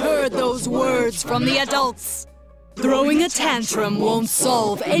I've heard those words from the adults. Throwing a tantrum won't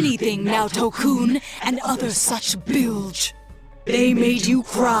solve anything, Naoto-kun, and other such bilge. They made you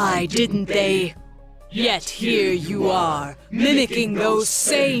cry, didn't they? Yet here you are, mimicking those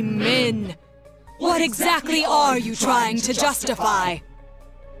same men. What exactly are you trying to justify?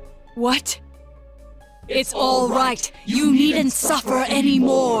 What? It's all right. You needn't suffer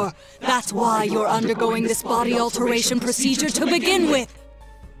anymore. That's why you're undergoing this body alteration procedure to begin with.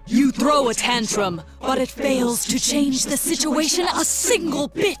 You throw a tantrum, but it fails to change the situation a single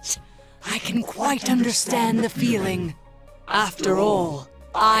bit. I can quite understand the feeling. After all,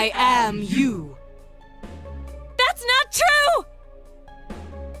 I am you. That's not true!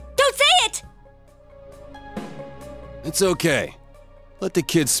 Don't say it! It's okay. Let the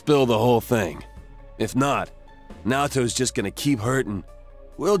kid spill the whole thing. If not, Naoto's just gonna keep hurting.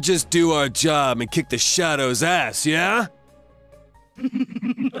 We'll just do our job and kick the Shadow's ass, yeah?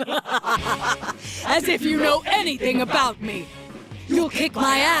 As if you know anything about me. You'll kick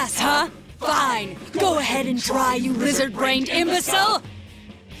my ass, huh? Fine. Go ahead and try, you lizard-brained imbecile!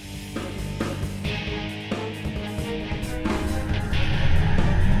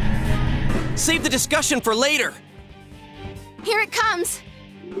 Save the discussion for later! Here it comes!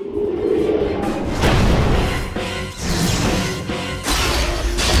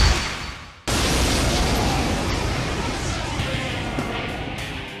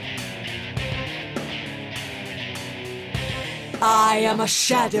 I am a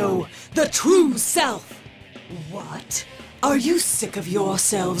shadow, the true self. What? Are you sick of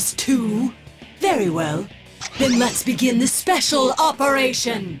yourselves too? Very well. Then let's begin the special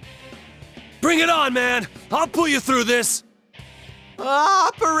operation. Bring it on, man! I'll pull you through this!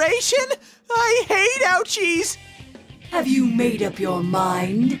 Operation? I hate ouchies! Have you made up your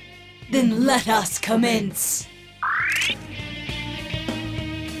mind? Then let us commence.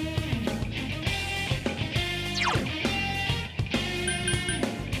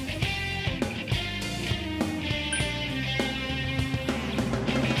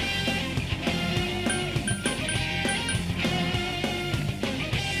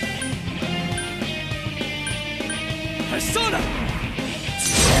 Persona!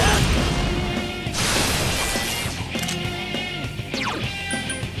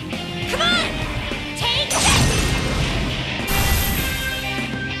 Come on! Take this!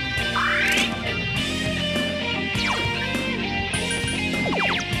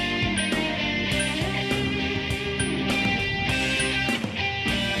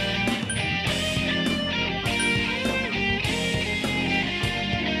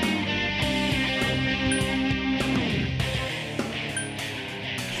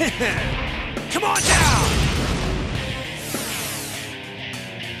 Come on down!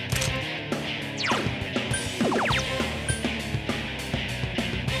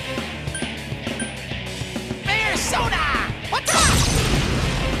 Persona! What's up?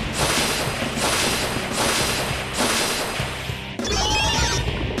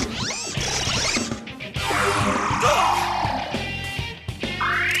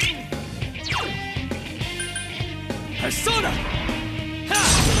 Persona!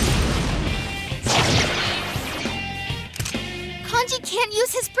 Kanji can't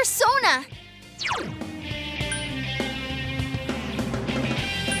use his persona.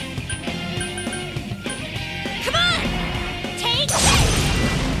 Come on! Take this!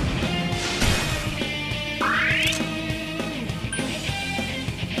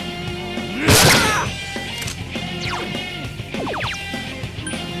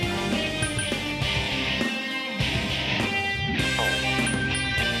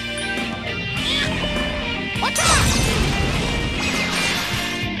 What's up?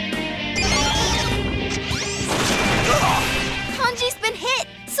 Kanji's been hit!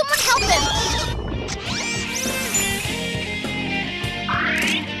 Someone help him!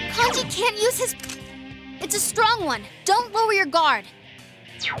 Kanji can't use his... It's a strong one. Don't lower your guard.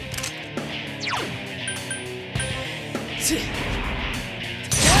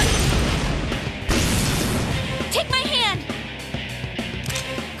 Take my hand!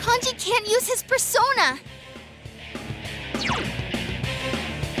 Kanji can't use his persona.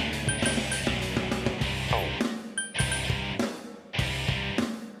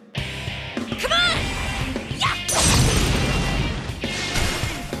 Come on! Yeah!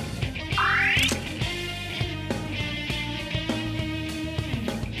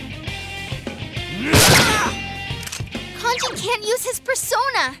 Kanji can't use his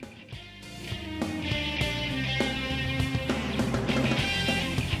persona.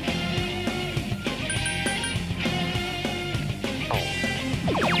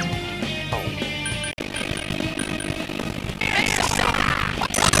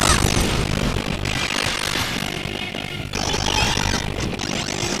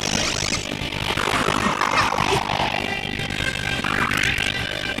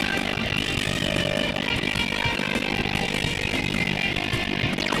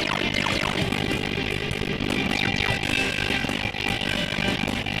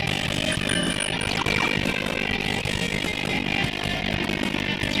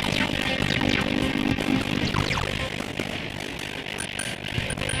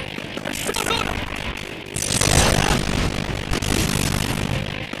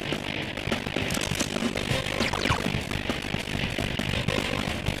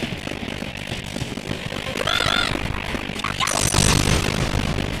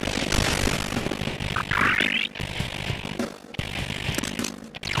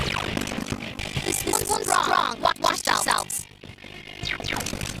 This one's strong. Watch yourselves.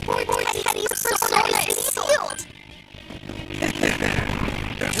 Teddy's persona is sealed.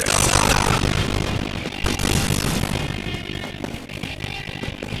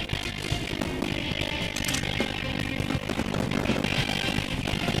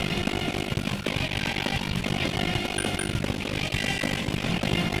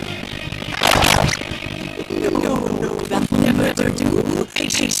 Never do.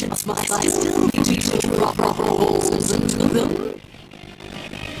 Patience must still be to proper holes into them.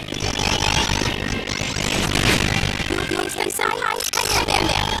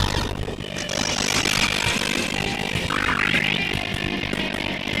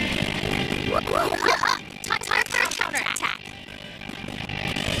 Time for a counterattack.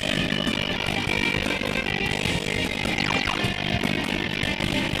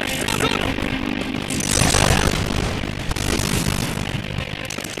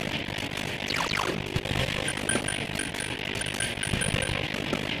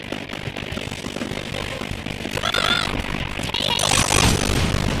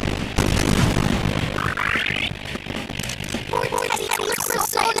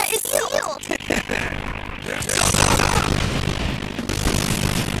 Persona is sealed.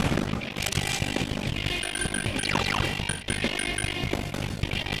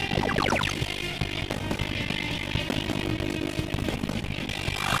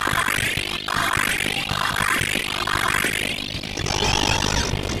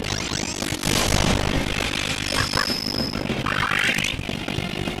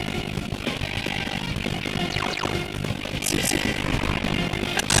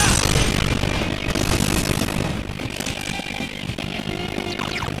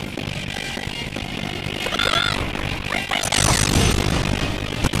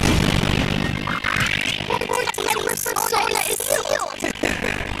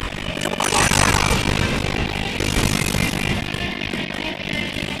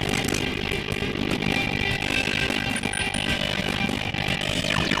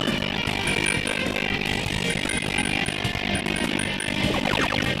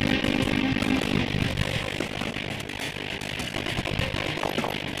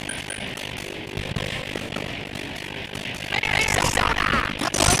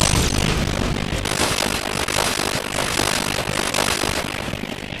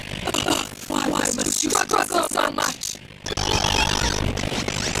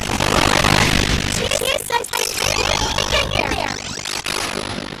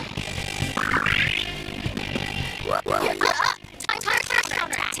 Time for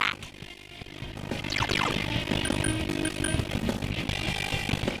counterattack.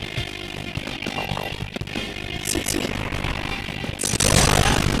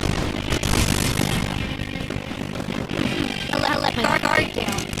 I'll let my guard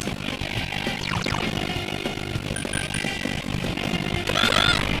down.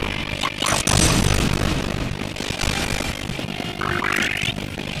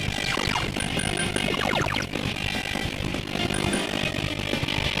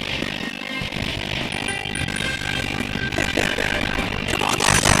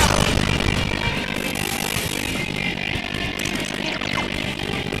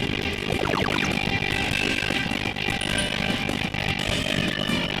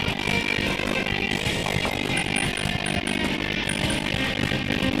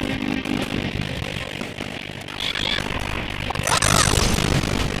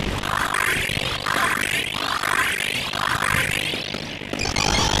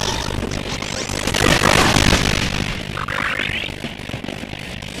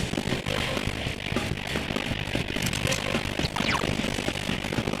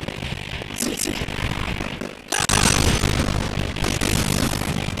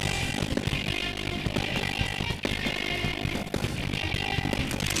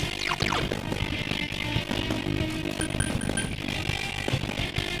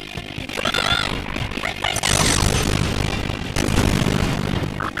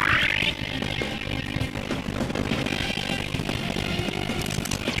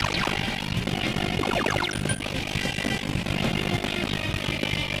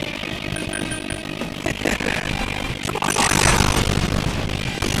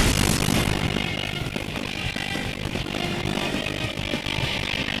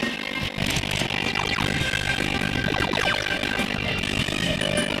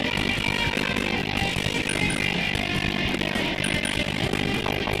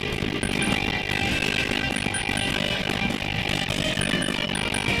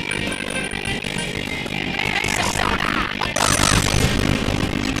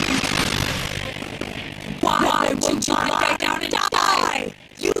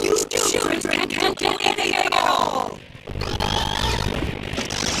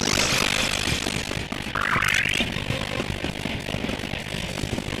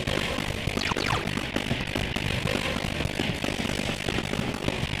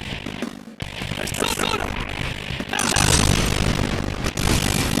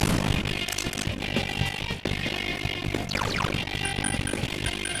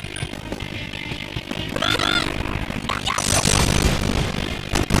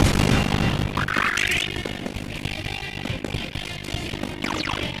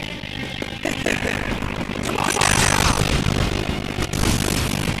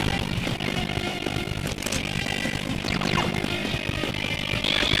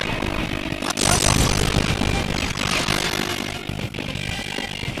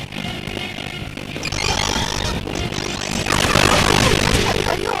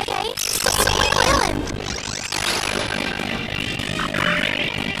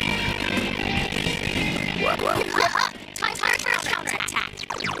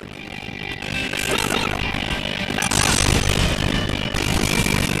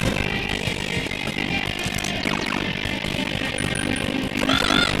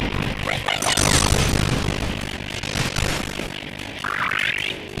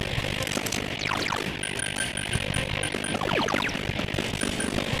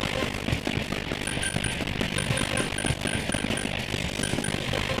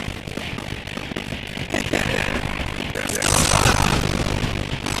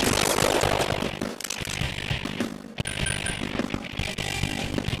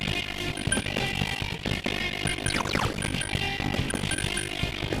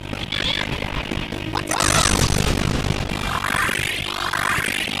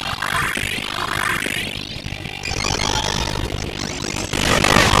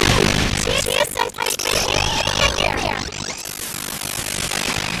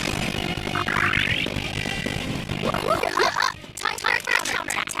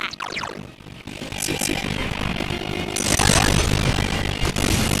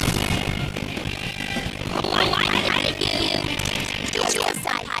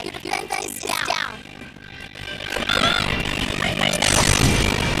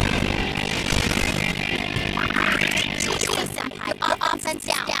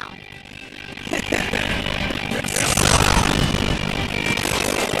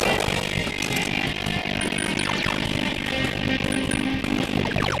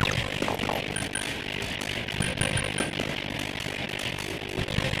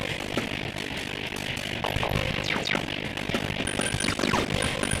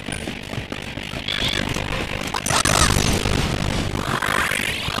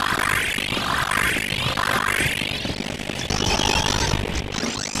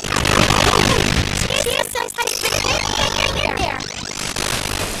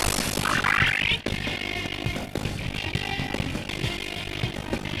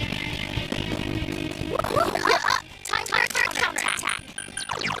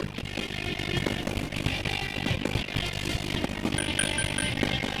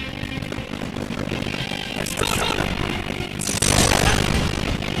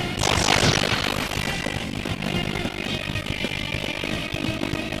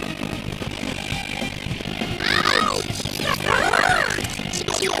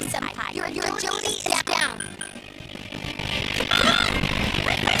 Senpai, your agility is down.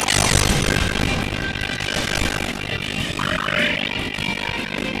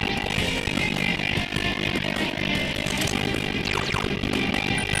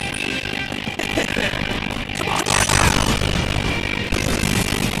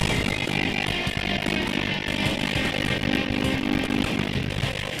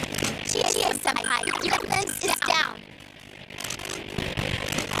 Senpai, your defense is down.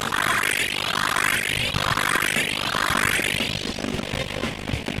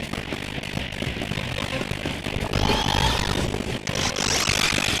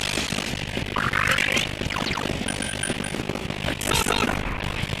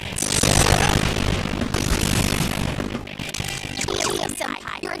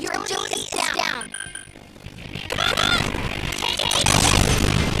 Senpai, your agility is down.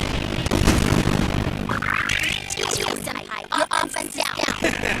 Senpai, your offense down.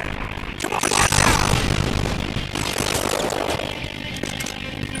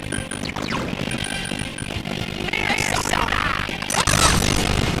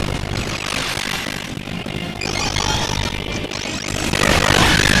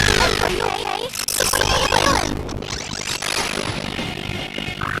 Are you okay?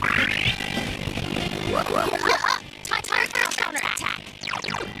 Time for counterattack.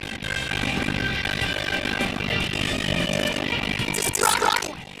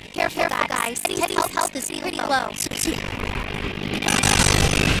 Careful, guys. Teddy's health is pretty low.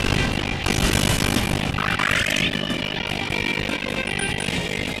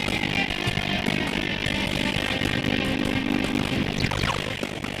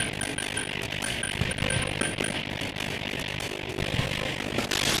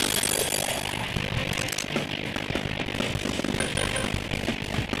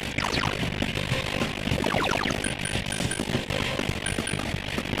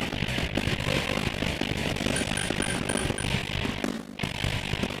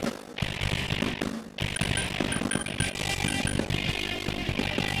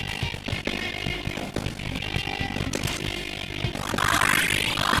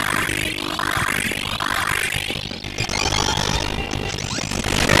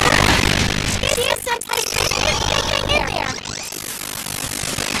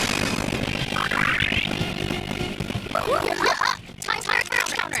 Time for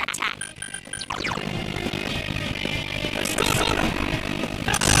counterattack.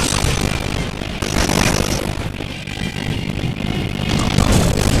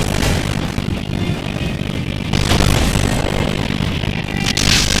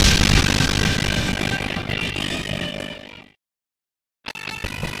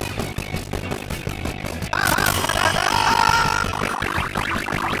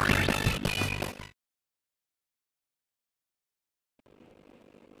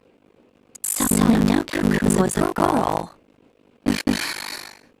 Was a girl.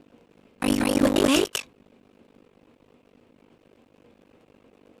 Are you awake?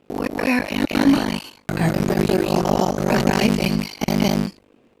 Where am I? I remember you all arriving, and then...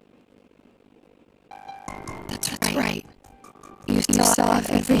 That's right. You saw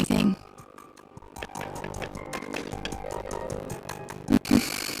everything.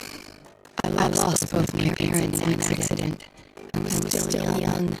 I lost both my parents in an accident. I was still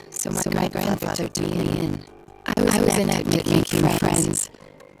young, so my grandfather took me in. I was inactive making friends,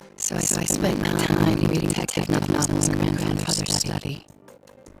 so I spent my time reading detective novels in grandfather's study.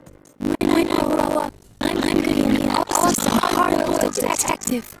 When I grow up, I'm gonna be an awesome, hard-boiled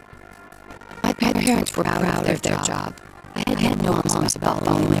detective. My parents were proud of their job. I had no qualms about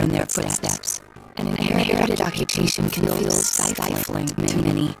following in their footsteps. An inherited occupation can feel stifling to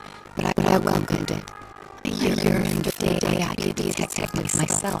many, but I welcomed it. I yearned for the day I could be a detective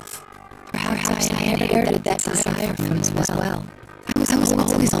myself. Perhaps I inherited that desire from him as well. I was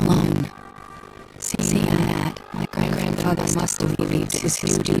always alone. Seeing that, my grandfather must have believed it was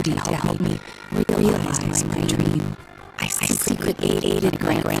his duty to help me realize my dream. I secretly aided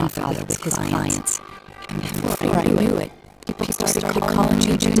my grandfather with his clients. And before I knew it, people started calling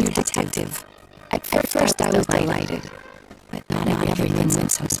me Junior Detective. At first I was delighted, but not everything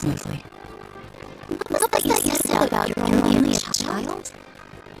went so smoothly. What was that you said about your only child?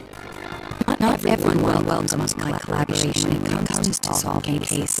 Not everyone welcomes my collaboration when it comes to solving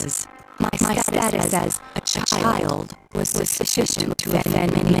cases. My status as a child was sufficient to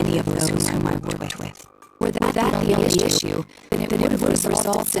offend many of those whom I worked with. Were that the only issue, then it would have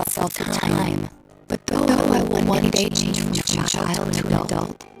resolved itself in time. But though I will one day change from child to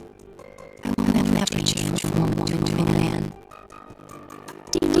adult, I will never change from a woman to a man.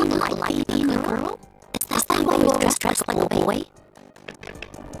 Do you like being a girl? Is that why you always dress like a boy?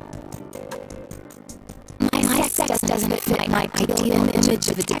 doesn't fit my ideal image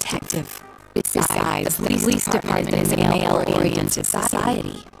of a detective. Besides, the police department is a male-oriented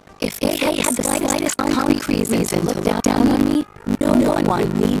society. If they had the slightest concrete reason to look down on me, no one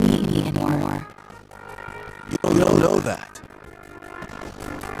would need me anymore. You don't know that.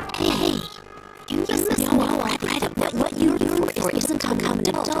 Hey, you must know already that what you're looking for isn't to become an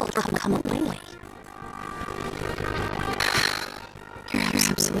adult or become a boy. You're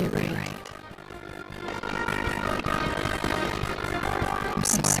absolutely right. I'm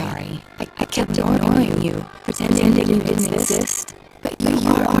sorry. I kept ignoring you, pretending you didn't exist. But you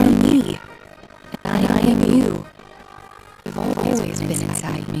are me, and I am you. You've always been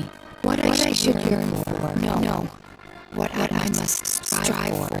inside me. What I should yearn for, no. What I must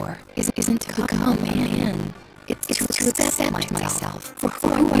strive for isn't to become a man. It's to accept myself for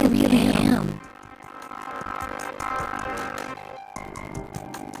who I really am.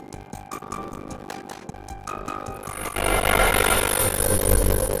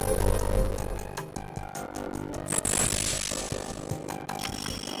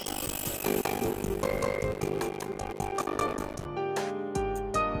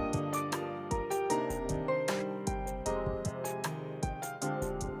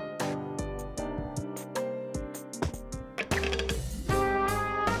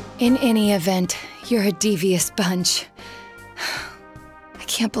 In any event, you're a devious bunch. I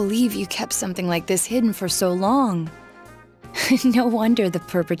can't believe you kept something like this hidden for so long. No wonder the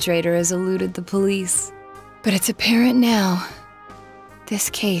perpetrator has eluded the police. But it's apparent now. This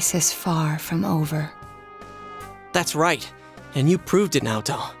case is far from over. That's right. And you proved it,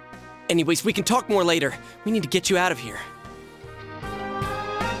 Naoto. Anyways, we can talk more later. We need to get you out of here.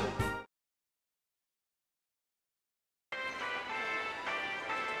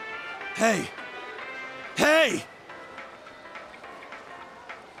 Hey! Hey!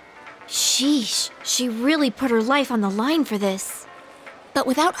 Sheesh, she really put her life on the line for this. But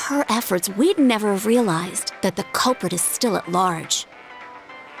without her efforts, we'd never have realized that the culprit is still at large.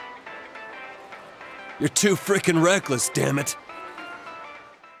 You're too frickin' reckless, damn it.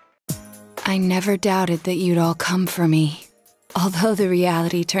 I never doubted that you'd all come for me, although the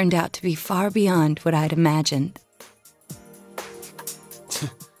reality turned out to be far beyond what I'd imagined.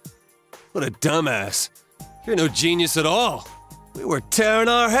 What a dumbass. You're no genius at all. We were tearing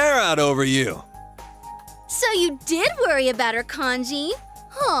our hair out over you. So you did worry about her, Kanji?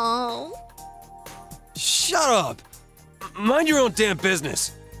 Oh. Shut up. Mind your own damn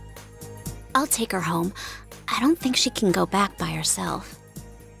business. I'll take her home. I don't think she can go back by herself.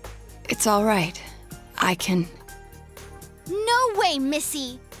 It's all right. I can... No way,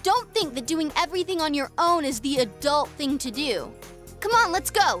 Missy! Don't think that doing everything on your own is the adult thing to do. Come on, let's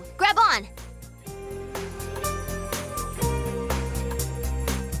go. Grab on.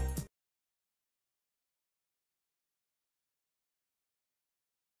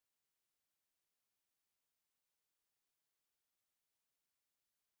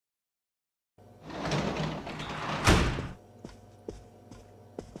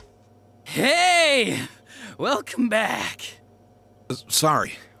 Hey! Welcome back.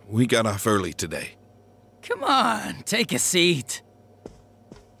 Sorry, we got off early today. Come on, take a seat.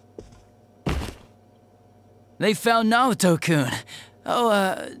 They found Naoto-kun.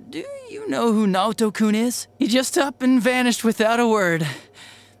 Oh, do you know who Naoto-kun is? He just up and vanished without a word.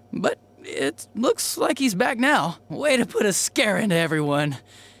 But it looks like he's back now. Way to put a scare into everyone.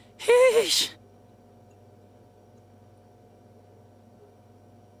 Heesh.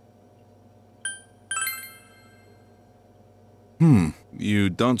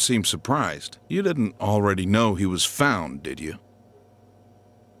 You don't seem surprised. You didn't already know he was found, did you?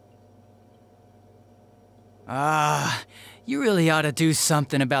 You really ought to do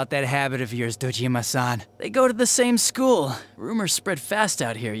something about that habit of yours, Dojima-san. They go to the same school. Rumors spread fast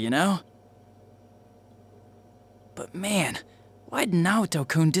out here, you know? But man, why'd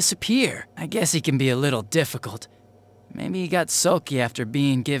Naoto-kun disappear? I guess he can be a little difficult. Maybe he got sulky after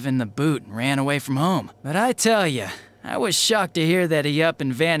being given the boot and ran away from home. But I tell ya, I was shocked to hear that he up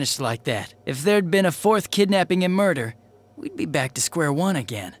and vanished like that. If there'd been a fourth kidnapping and murder, we'd be back to square one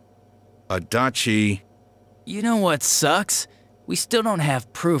again. Adachi. You know what sucks? We still don't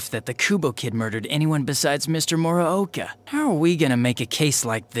have proof that the Kubo kid murdered anyone besides Mr. Muraoka. How are we gonna make a case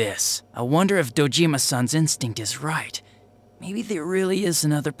like this? I wonder if Dojima-san's instinct is right. Maybe there really is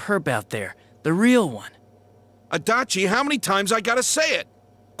another perp out there, the real one. Adachi, how many times I gotta say it?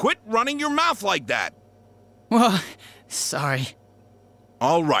 Quit running your mouth like that. Well, sorry.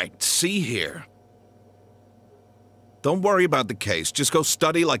 All right, see here. Don't worry about the case. Just go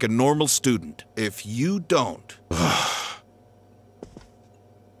study like a normal student. If you don't...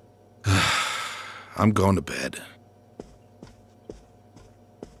 I'm going to bed.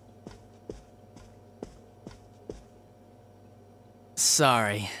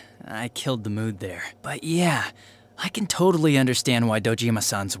 sorry. I killed the mood there. But yeah, I can totally understand why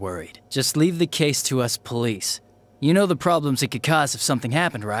Dojima-san's worried. Just leave the case to us police. You know the problems it could cause if something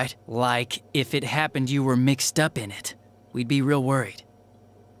happened, right? Like, if it happened you were mixed up in it. We'd be real worried.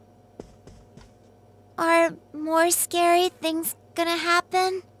 Are more scary things gonna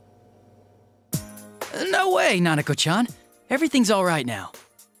happen? No way, Nanako-chan. Everything's all right now.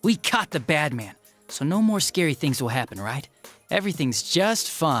 We caught the bad man, so no more scary things will happen, right? Everything's just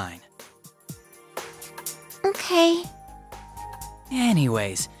fine. Okay.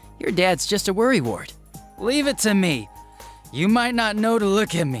 Anyways, your dad's just a worrywart. Leave it to me. You might not know to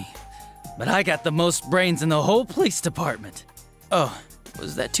look at me, but I got the most brains in the whole police department. Oh,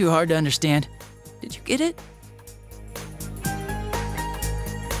 was that too hard to understand? Did you get it?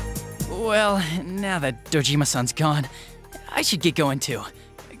 Well, now that Dojima-san's gone, I should get going too.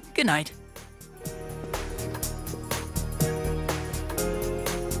 Good night.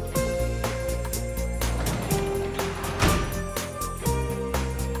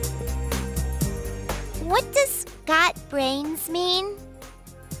 What does got brains mean?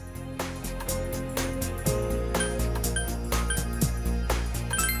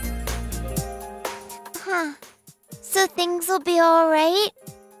 Huh. So things will be alright?